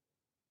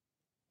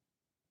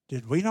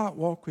 did we not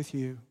walk with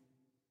you?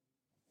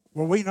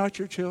 Were we not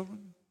your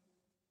children?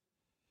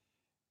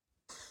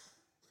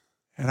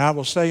 And I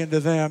will say unto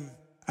them,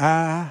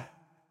 I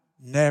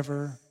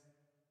never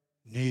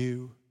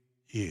knew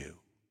you.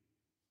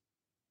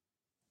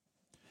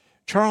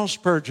 Charles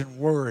Spurgeon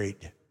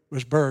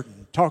was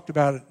burdened, talked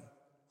about it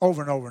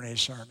over and over in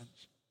his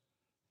sermons.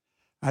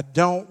 I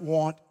don't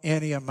want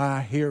any of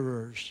my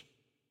hearers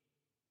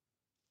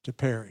to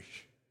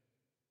perish.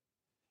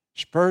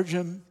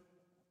 Spurgeon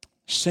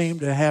seemed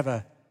to have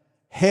a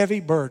heavy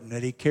burden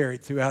that he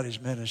carried throughout his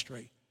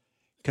ministry,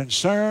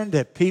 concerned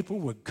that people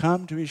would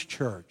come to his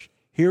church,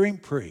 hear him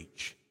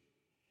preach,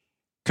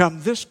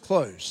 come this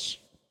close,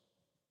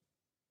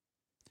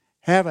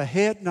 have a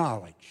head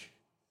knowledge,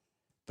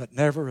 but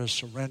never a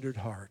surrendered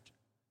heart,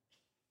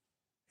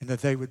 and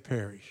that they would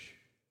perish.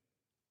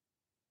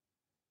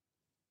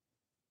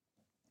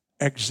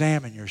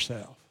 Examine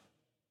yourself.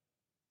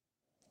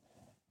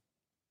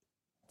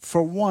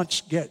 For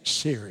once, get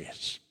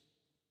serious.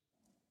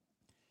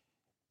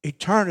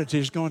 Eternity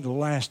is going to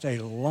last a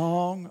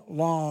long,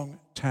 long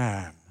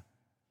time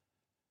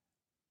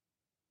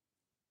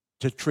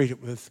to treat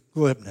it with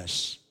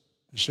glibness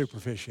and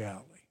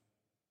superficiality.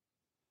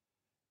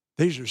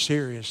 These are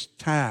serious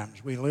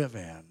times we live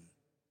in.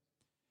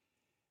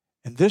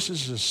 And this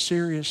is a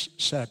serious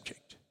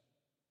subject.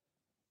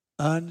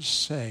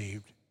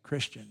 Unsaved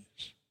Christians.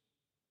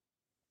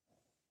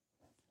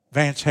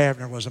 Vance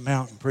Havner was a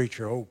mountain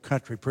preacher, old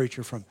country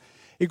preacher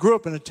he grew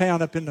up in a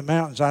town up in the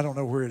mountains. I don't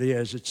know where it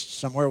is. It's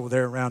somewhere over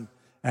there around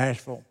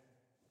Asheville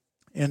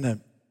in the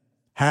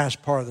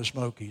highest part of the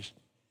Smokies.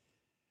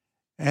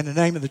 And the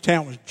name of the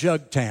town was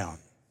Jugtown.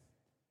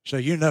 So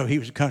you know he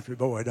was a country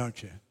boy,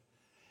 don't you?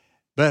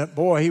 But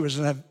boy, he was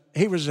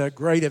a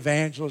great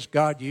evangelist.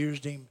 God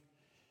used him.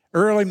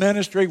 Early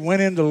ministry,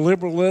 went into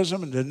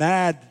liberalism and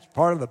denied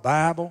part of the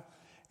Bible.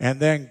 And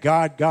then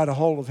God got a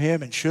hold of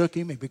him and shook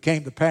him. He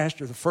became the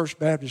pastor of the First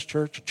Baptist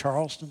Church of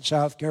Charleston,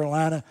 South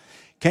Carolina.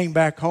 Came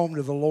back home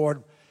to the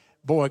Lord.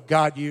 Boy,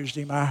 God used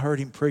him. I heard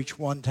him preach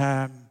one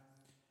time.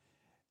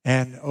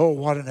 And oh,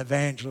 what an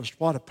evangelist.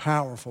 What a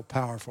powerful,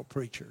 powerful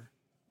preacher.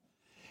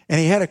 And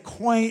he had a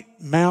quaint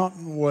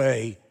mountain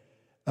way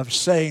of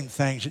saying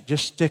things that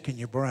just stick in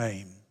your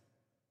brain.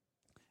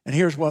 And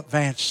here's what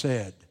Vance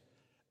said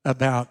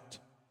about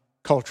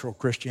cultural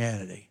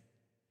Christianity.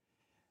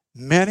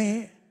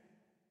 Many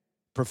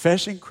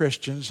professing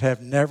Christians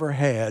have never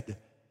had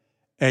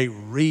a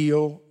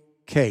real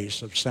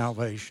case of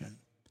salvation.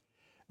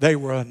 They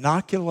were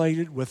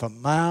inoculated with a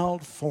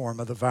mild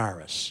form of the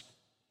virus,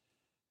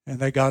 and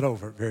they got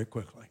over it very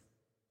quickly.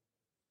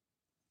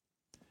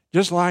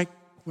 Just like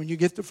when you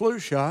get the flu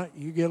shot,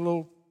 you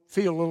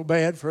feel a little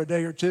bad for a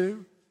day or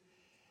two.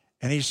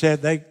 And he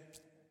said they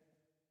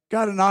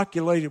got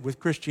inoculated with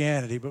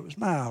Christianity, but it was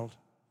mild.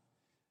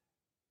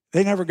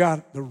 They never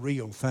got the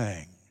real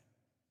thing.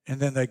 And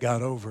then they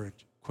got over it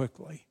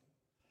quickly.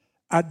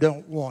 I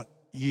don't want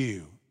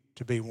you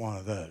to be one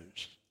of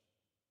those.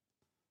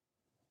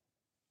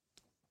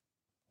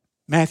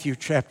 Matthew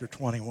chapter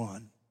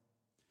 21.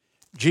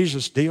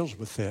 Jesus deals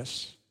with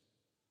this.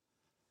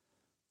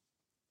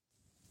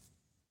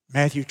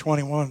 Matthew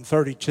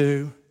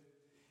 21:32.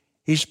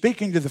 He's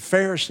speaking to the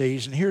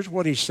Pharisees, and here's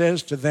what he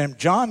says to them.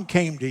 John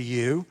came to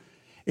you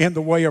in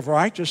the way of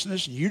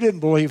righteousness, and you didn't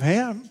believe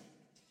him.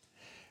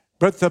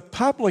 But the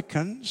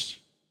publicans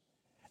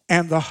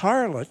and the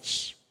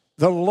harlots,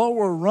 the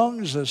lower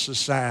rungs of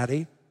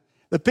society,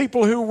 the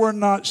people who were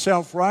not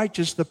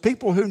self-righteous, the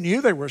people who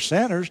knew they were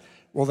sinners,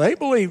 well, they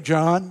believed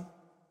John.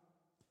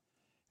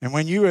 And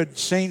when you had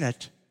seen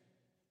it,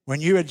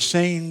 when you had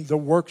seen the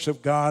works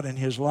of God in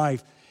his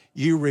life,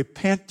 you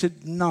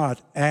repented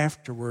not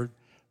afterward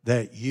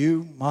that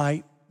you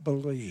might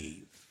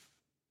believe.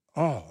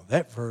 Oh,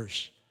 that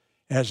verse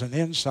has an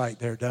insight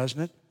there, doesn't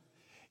it?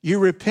 You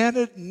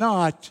repented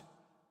not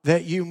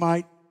that you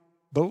might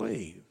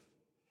believe.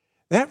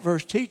 That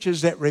verse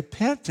teaches that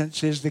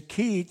repentance is the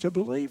key to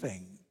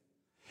believing.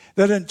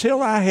 That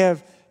until I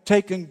have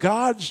taken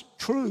God's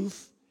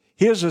truth,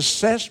 his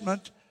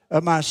assessment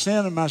of my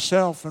sin and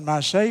myself and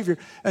my Savior,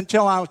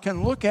 until I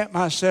can look at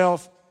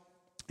myself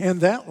in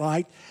that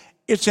light,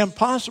 it's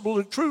impossible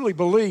to truly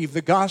believe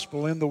the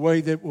gospel in the way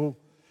that will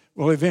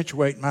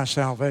eventuate my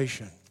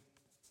salvation.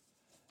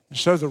 And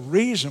so the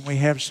reason we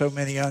have so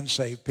many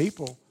unsaved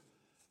people,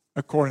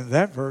 according to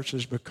that verse,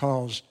 is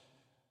because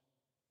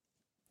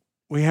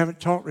we haven't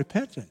taught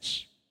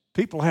repentance.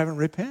 People haven't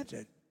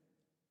repented.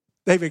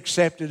 They've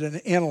accepted an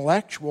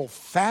intellectual,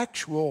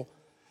 factual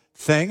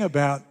thing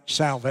about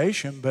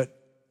salvation, but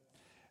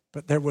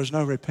there was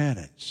no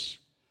repentance.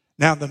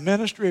 Now, the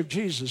ministry of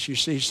Jesus, you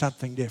see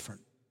something different.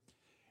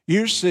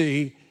 You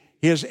see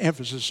his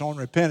emphasis on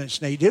repentance.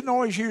 Now, he didn't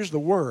always use the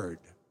word,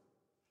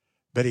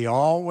 but he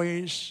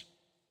always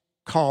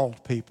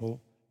called people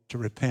to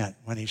repent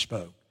when he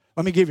spoke.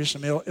 Let me give you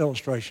some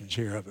illustrations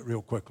here of it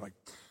real quickly.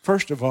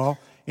 First of all,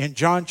 in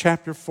John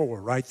chapter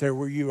 4, right there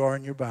where you are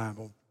in your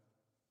Bible,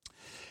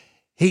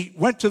 he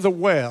went to the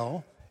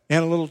well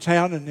in a little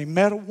town and he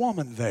met a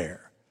woman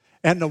there.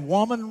 And the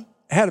woman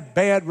had a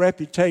bad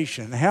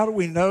reputation. How do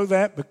we know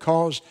that?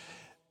 Because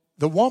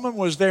the woman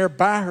was there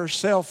by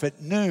herself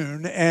at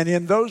noon, and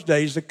in those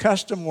days the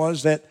custom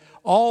was that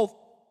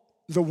all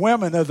the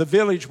women of the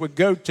village would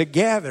go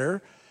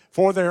together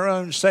for their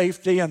own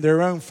safety and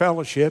their own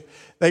fellowship.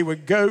 They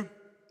would go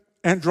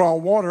and draw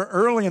water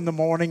early in the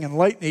morning and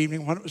late in the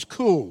evening when it was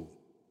cool.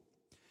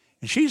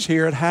 And she's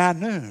here at high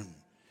noon.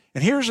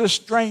 And here's a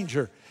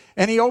stranger.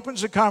 And he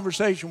opens a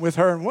conversation with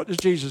her. And what does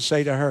Jesus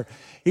say to her?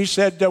 He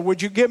said,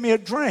 would you give me a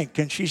drink?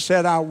 And she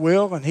said, I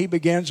will. And he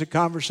begins a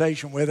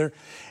conversation with her.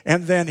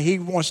 And then he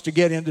wants to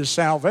get into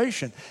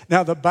salvation.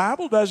 Now, the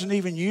Bible doesn't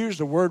even use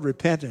the word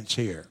repentance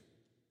here.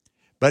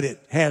 But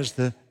it has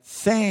the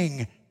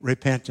thing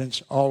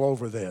repentance all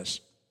over this.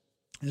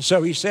 And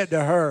so he said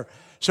to her,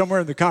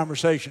 somewhere in the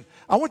conversation,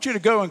 I want you to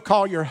go and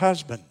call your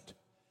husband.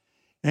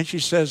 And she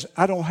says,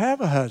 I don't have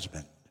a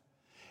husband.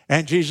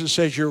 And Jesus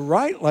says, you're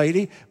right,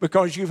 lady,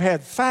 because you've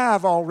had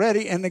 5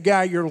 already, and the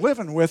guy you're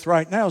living with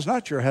right now is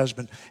not your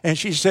husband. And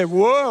she said,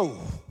 whoa.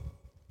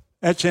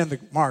 That's in the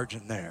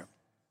margin there.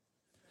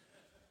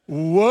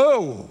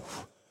 Whoa.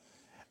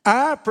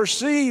 I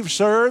perceive,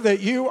 sir,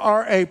 that you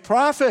are a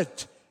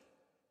prophet.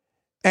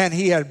 And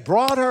he had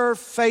brought her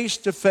face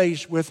to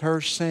face with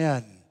her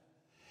sin.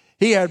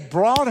 He had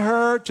brought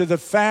her to the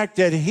fact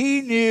that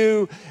he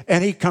knew,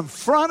 and he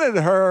confronted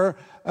her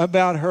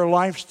about her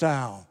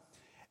lifestyle.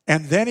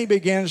 And then he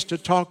begins to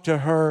talk to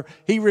her.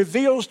 He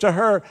reveals to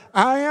her,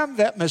 I am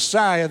that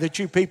Messiah that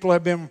you people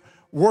have been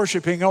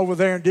worshiping over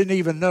there and didn't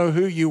even know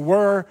who you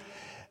were.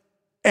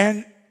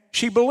 And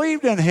she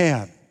believed in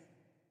him.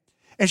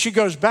 And she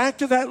goes back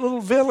to that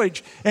little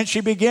village and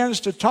she begins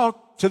to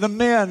talk to the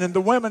men and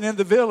the women in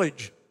the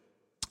village.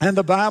 And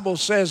the Bible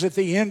says at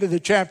the end of the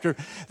chapter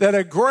that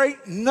a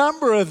great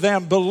number of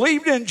them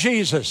believed in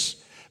Jesus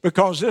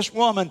because this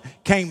woman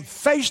came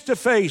face to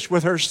face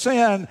with her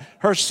sin,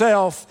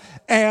 herself,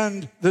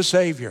 and the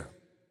Savior.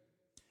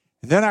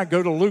 And then I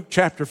go to Luke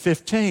chapter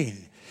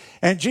 15.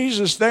 And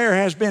Jesus there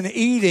has been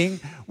eating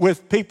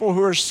with people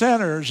who are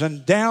sinners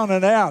and down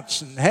and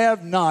outs and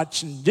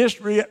have-nots and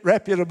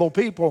disreputable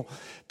people,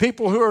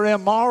 people who are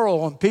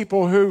immoral and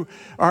people who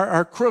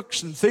are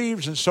crooks and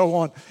thieves and so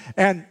on.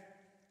 And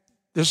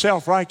the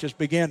self-righteous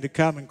began to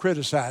come and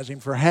criticize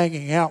him for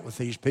hanging out with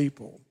these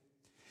people.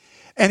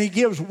 And he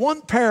gives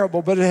one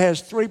parable, but it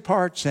has 3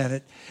 parts in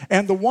it.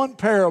 And the one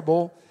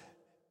parable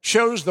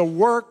shows the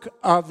work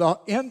of the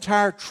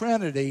entire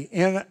Trinity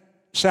in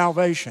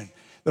salvation.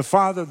 The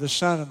Father, the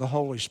Son, and the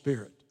Holy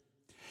Spirit.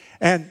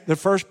 And the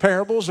first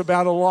parable is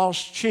about a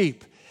lost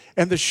sheep.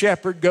 And the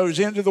shepherd goes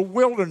into the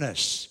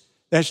wilderness.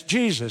 That's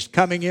Jesus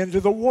coming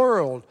into the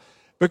world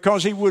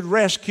because he would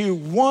rescue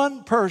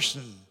one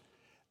person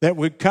that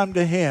would come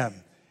to him.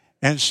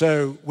 And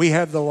so we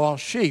have the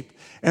lost sheep.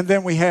 And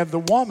then we have the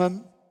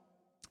woman.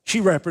 She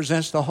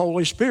represents the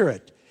Holy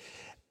Spirit.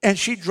 And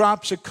she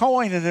drops a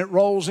coin and it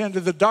rolls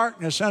into the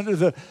darkness under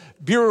the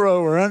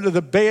bureau or under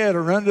the bed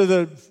or under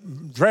the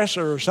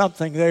dresser or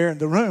something there in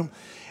the room.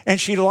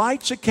 And she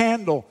lights a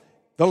candle,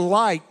 the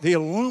light, the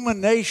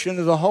illumination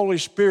of the Holy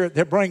Spirit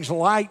that brings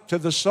light to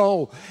the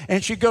soul.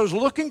 And she goes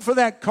looking for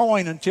that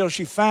coin until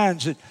she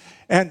finds it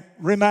and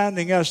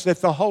reminding us that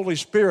the Holy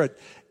Spirit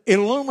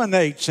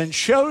illuminates and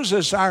shows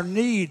us our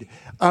need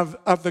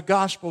of the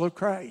gospel of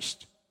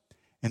Christ.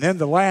 And then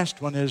the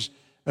last one is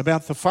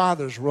about the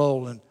Father's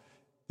role, and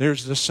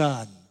there's the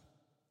Son.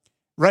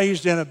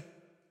 Raised in a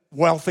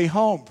wealthy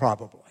home,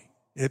 probably,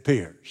 it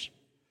appears.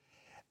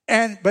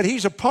 But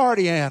he's a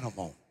party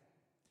animal.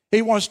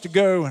 He wants to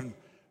go and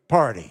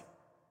party.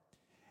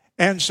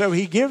 And so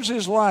he gives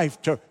his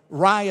life to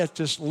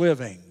riotous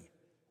living.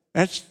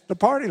 That's the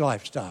party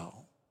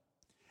lifestyle.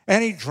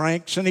 And he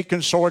drinks and he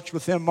consorts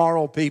with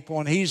immoral people,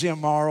 and he's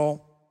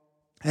immoral.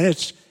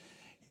 And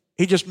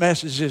he just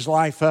messes his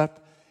life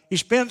up. He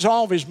spends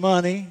all of his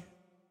money.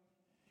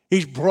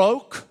 He's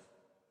broke.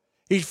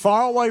 He's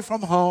far away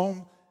from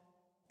home.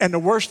 And the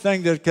worst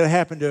thing that could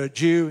happen to a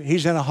Jew,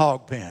 he's in a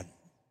hog pen,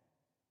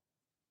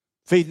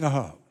 feeding the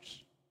hogs.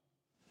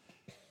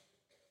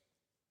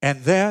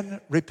 And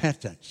then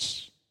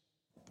repentance.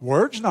 The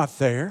word's not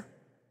there,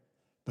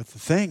 but the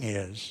thing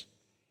is,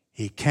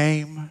 he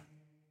came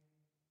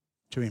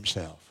to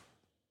himself.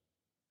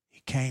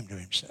 He came to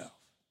himself.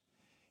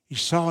 He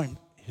saw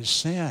his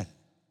sin.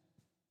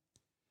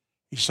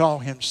 He saw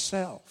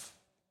himself.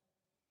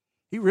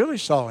 He really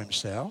saw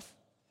himself.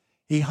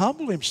 He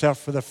humbled himself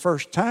for the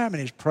first time in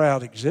his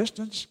proud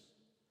existence.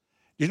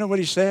 Do you know what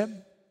he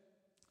said?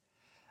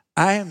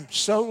 I am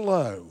so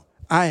low.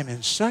 I am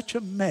in such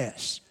a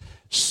mess.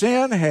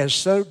 Sin has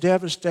so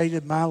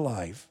devastated my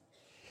life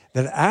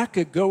that I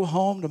could go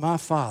home to my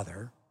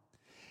Father,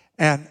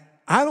 and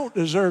I don't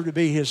deserve to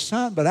be his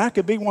son, but I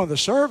could be one of the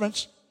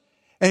servants,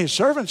 and his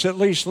servants at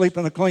least sleep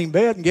in a clean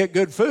bed and get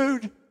good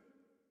food.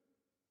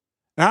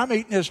 Now I'm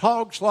eating this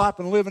hog slop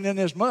and living in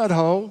this mud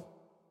hole.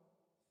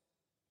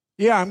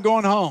 Yeah, I'm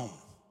going home.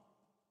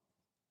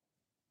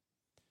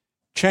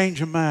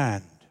 Change of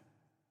mind.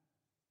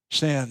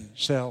 Sin,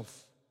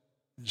 self,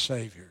 and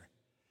Savior.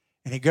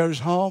 And he goes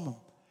home.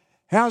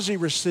 How's he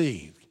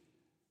received?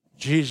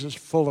 Jesus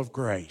full of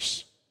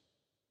grace.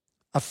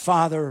 A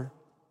Father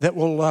that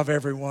will love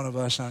every one of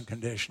us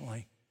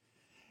unconditionally.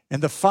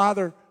 And the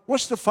Father,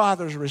 what's the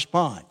Father's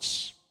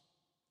response?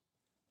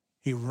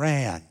 He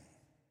ran.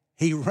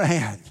 He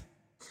ran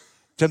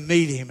to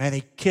meet him, and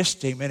he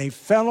kissed him, and he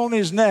fell on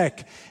his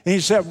neck, and he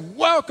said,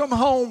 welcome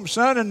home,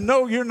 son, and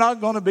no, you're not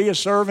going to be a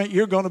servant.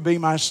 You're going to be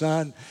my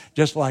son,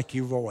 just like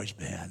you've always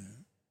been.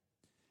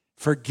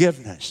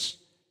 Forgiveness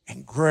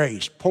and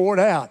grace poured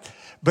out,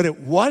 but it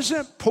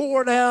wasn't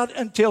poured out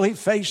until he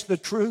faced the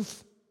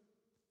truth.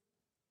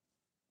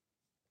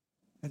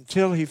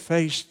 Until he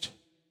faced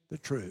the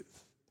truth.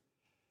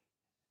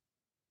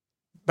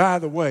 By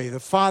the way, the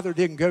Father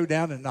didn't go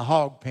down in the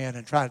hog pen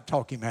and try to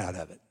talk him out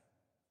of it.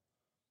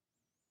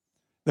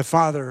 The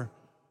Father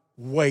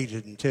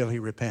waited until he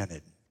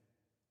repented.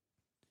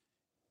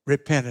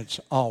 Repentance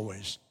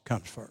always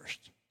comes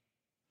first.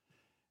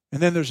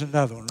 And then there's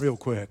another one real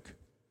quick.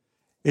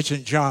 It's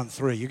in John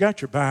 3. You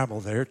got your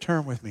Bible there.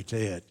 Turn with me to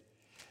it.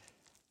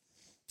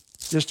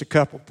 Just a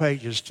couple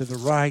pages to the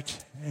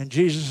right. And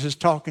Jesus is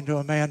talking to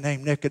a man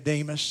named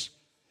Nicodemus.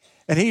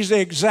 And he's the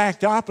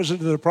exact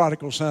opposite of the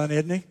prodigal son,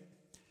 isn't he?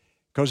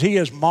 Because he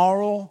is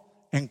moral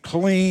and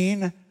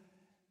clean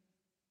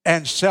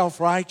and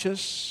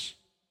self-righteous.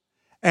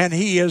 And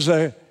he is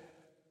a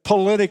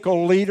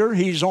political leader.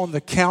 He's on the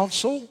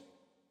council.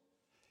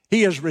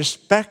 He is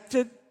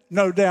respected.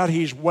 No doubt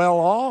he's well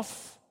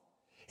off.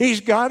 He's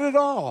got it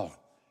all.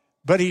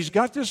 But he's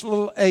got this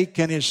little ache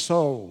in his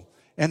soul.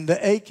 And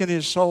the ache in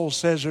his soul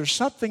says, there's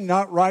something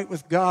not right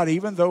with God,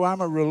 even though I'm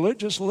a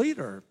religious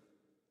leader.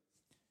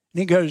 And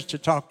he goes to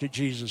talk to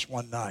Jesus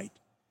one night.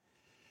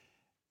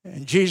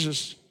 And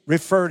Jesus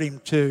referred him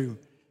to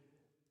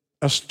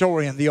a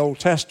story in the Old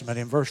Testament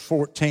in verse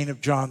 14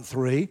 of John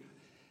 3.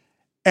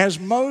 As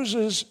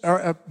Moses,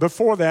 or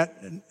before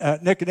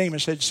that,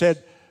 Nicodemus had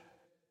said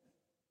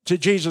to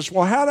Jesus,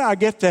 well, how do I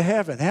get to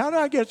heaven? How do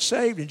I get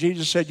saved? And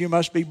Jesus said, you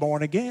must be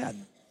born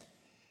again.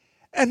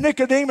 And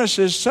Nicodemus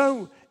is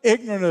so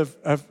ignorant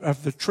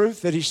of the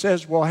truth that he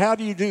says, well, how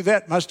do you do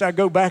that? Must I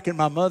go back in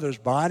my mother's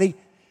body?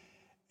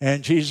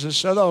 And Jesus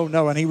said, oh,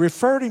 no. And he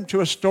referred him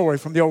to a story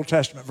from the Old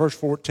Testament, verse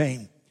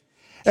 14.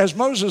 As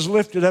Moses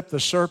lifted up the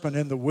serpent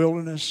in the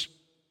wilderness,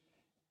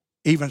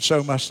 even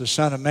so must the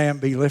Son of Man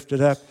be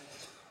lifted up.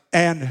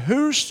 And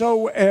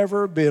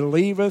whosoever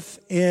believeth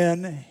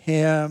in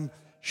him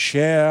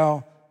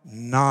shall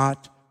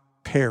not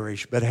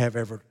perish, but have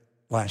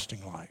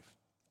everlasting life.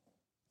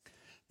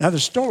 Now, the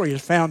story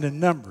is found in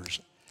Numbers.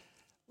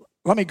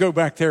 Let me go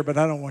back there, but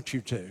I don't want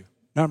you to.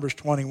 Numbers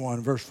 21,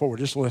 verse 4.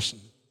 Just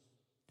listen.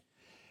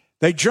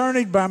 They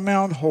journeyed by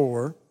Mount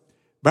Hor,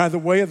 by the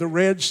way of the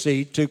Red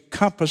Sea, to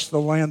compass the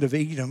land of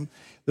Edom.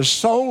 The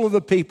soul of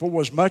the people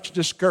was much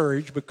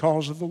discouraged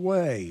because of the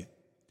way.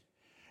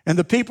 And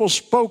the people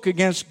spoke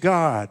against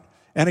God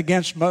and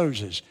against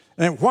Moses.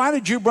 And why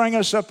did you bring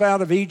us up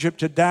out of Egypt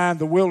to die in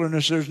the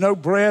wilderness? There's no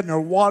bread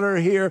nor water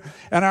here,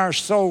 and our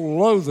soul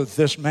loatheth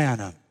this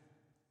manna.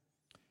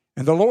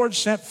 And the Lord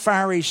sent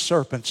fiery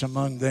serpents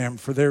among them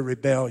for their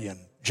rebellion,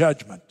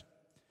 judgment.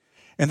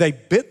 And they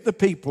bit the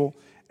people,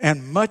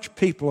 and much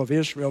people of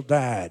Israel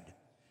died.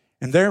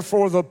 And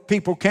therefore the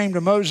people came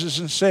to Moses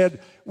and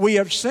said, we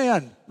have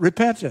sinned.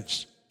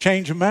 Repentance.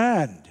 Change of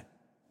mind.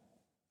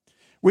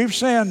 We've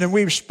sinned and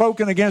we've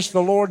spoken against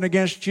the Lord and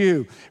against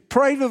you.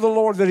 Pray to the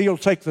Lord that he'll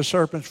take the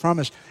serpents from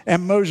us.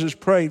 And Moses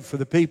prayed for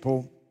the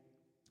people.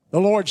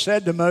 The Lord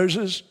said to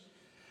Moses,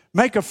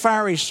 make a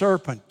fiery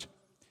serpent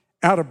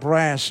out of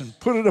brass and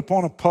put it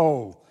upon a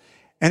pole.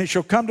 And it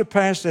shall come to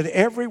pass that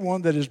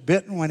everyone that is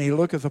bitten when he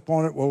looketh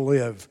upon it will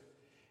live.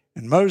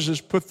 And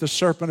Moses put the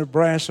serpent of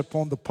brass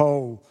upon the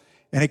pole.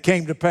 And it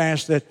came to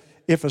pass that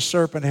if a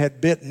serpent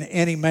had bitten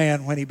any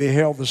man when he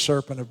beheld the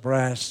serpent of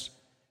brass,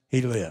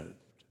 he lived.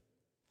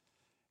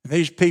 And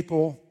these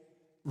people,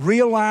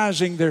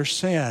 realizing their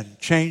sin,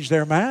 changed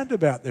their mind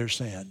about their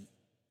sin,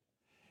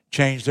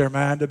 changed their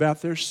mind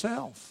about their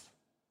self,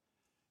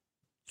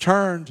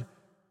 turned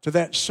to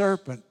that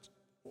serpent,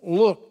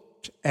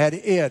 looked at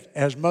it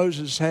as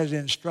Moses had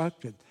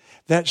instructed.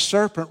 That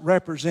serpent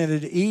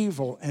represented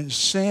evil and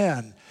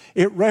sin.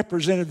 It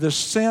represented the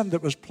sin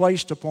that was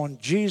placed upon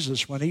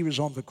Jesus when he was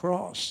on the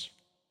cross.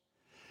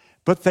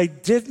 But they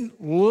didn't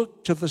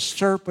look to the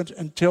serpent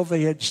until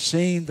they had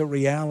seen the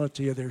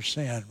reality of their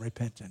sin,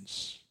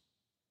 repentance.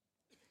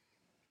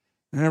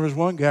 And there was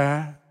one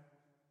guy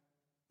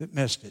that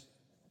missed it.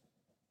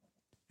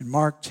 In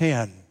Mark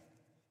 10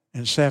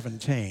 and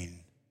 17,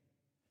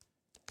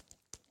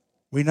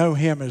 we know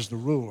him as the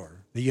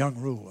ruler, the young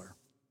ruler.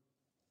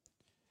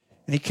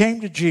 And he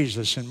came to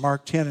Jesus in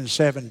Mark 10 and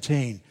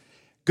 17.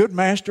 Good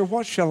master,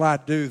 what shall I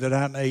do that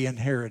I may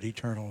inherit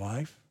eternal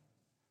life?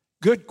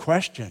 Good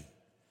question.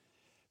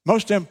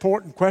 Most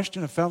important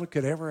question a fellow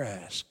could ever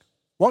ask.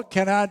 What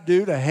can I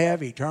do to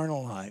have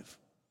eternal life?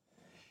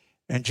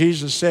 And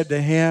Jesus said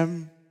to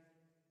him,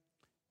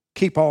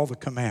 keep all the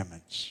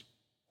commandments.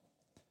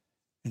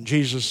 And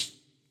Jesus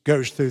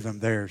goes through them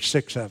there,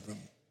 6 of them.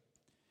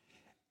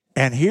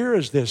 And here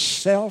is this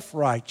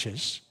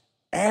self-righteous,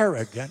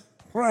 arrogant,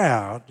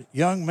 proud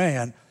young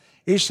man.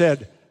 He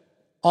said,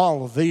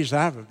 all of these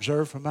I've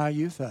observed from my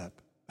youth up.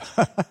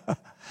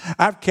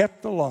 I've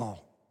kept the law.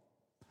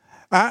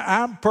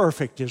 I'm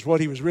perfect is what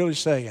he was really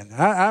saying.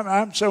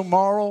 I'm so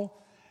moral.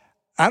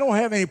 I don't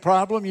have any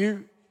problem.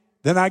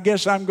 Then I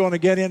guess I'm going to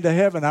get into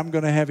heaven. I'm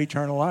going to have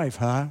eternal life,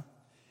 huh?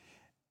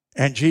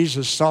 And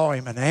Jesus saw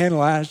him and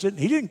analyzed it.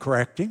 He didn't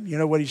correct him. You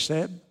know what he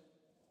said?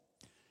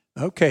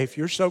 Okay, if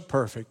you're so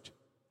perfect,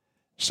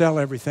 sell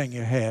everything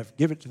you have.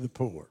 Give it to the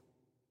poor.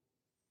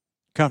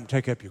 Come,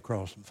 take up your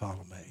cross and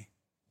follow me.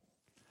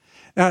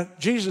 Now,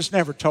 Jesus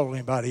never told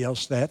anybody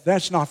else that.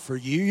 That's not for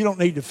you. You don't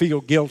need to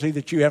feel guilty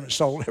that you haven't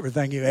sold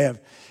everything you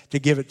have to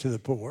give it to the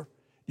poor.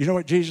 You know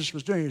what Jesus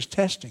was doing? He was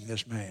testing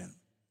this man.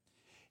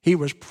 He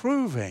was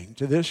proving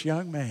to this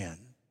young man,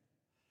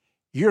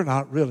 you're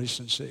not really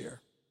sincere.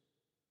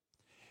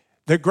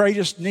 The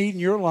greatest need in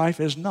your life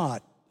is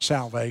not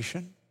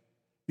salvation.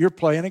 You're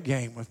playing a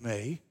game with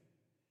me.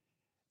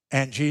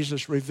 And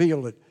Jesus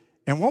revealed it.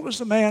 And what was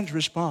the man's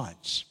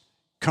response?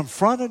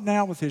 Confronted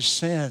now with his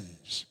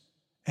sins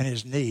and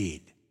his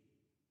need.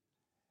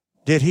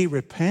 Did he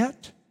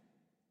repent?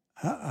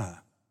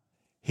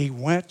 He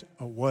went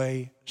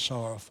away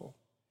sorrowful.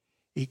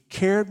 He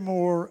cared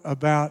more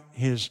about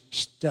his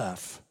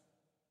stuff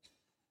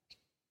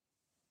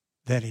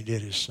than he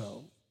did his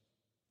soul.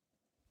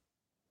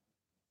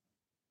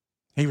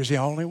 He was the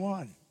only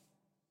one.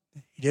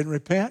 He didn't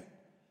repent.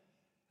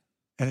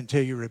 And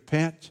until you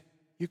repent,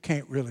 you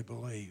can't really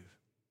believe.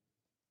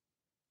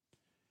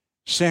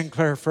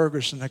 Sinclair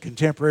Ferguson, the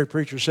contemporary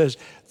preacher, says,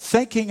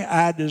 thinking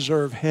I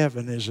deserve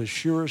heaven is a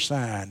sure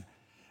sign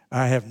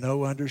I have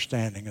no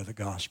understanding of the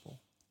gospel.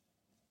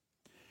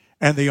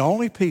 And the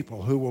only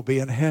people who will be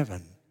in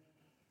heaven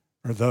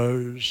are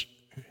those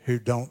who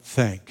don't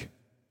think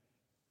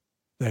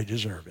they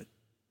deserve it.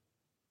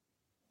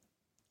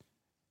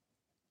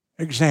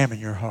 Examine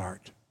your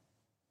heart.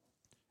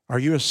 Are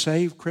you a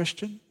saved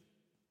Christian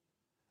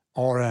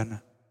or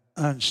an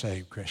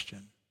unsaved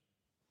Christian?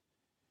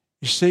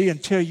 You see,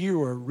 until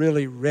you are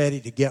really ready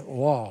to get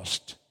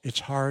lost, it's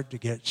hard to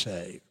get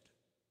saved.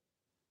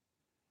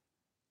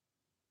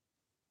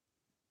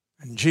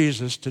 And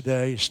Jesus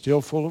today is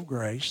still full of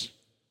grace,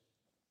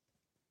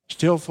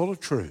 still full of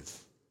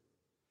truth,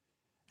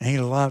 and he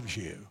loves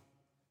you.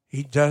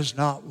 He does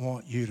not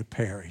want you to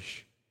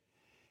perish.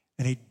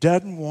 And he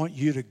doesn't want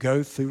you to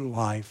go through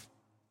life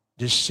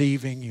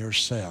deceiving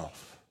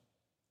yourself.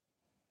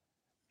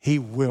 He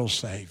will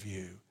save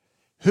you.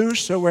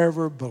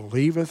 Whosoever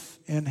believeth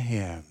in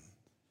him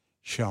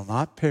shall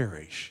not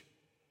perish,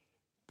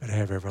 but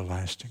have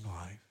everlasting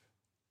life.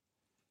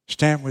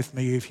 Stand with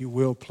me, if you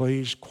will,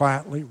 please,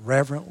 quietly,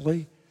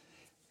 reverently,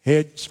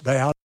 heads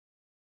bowed.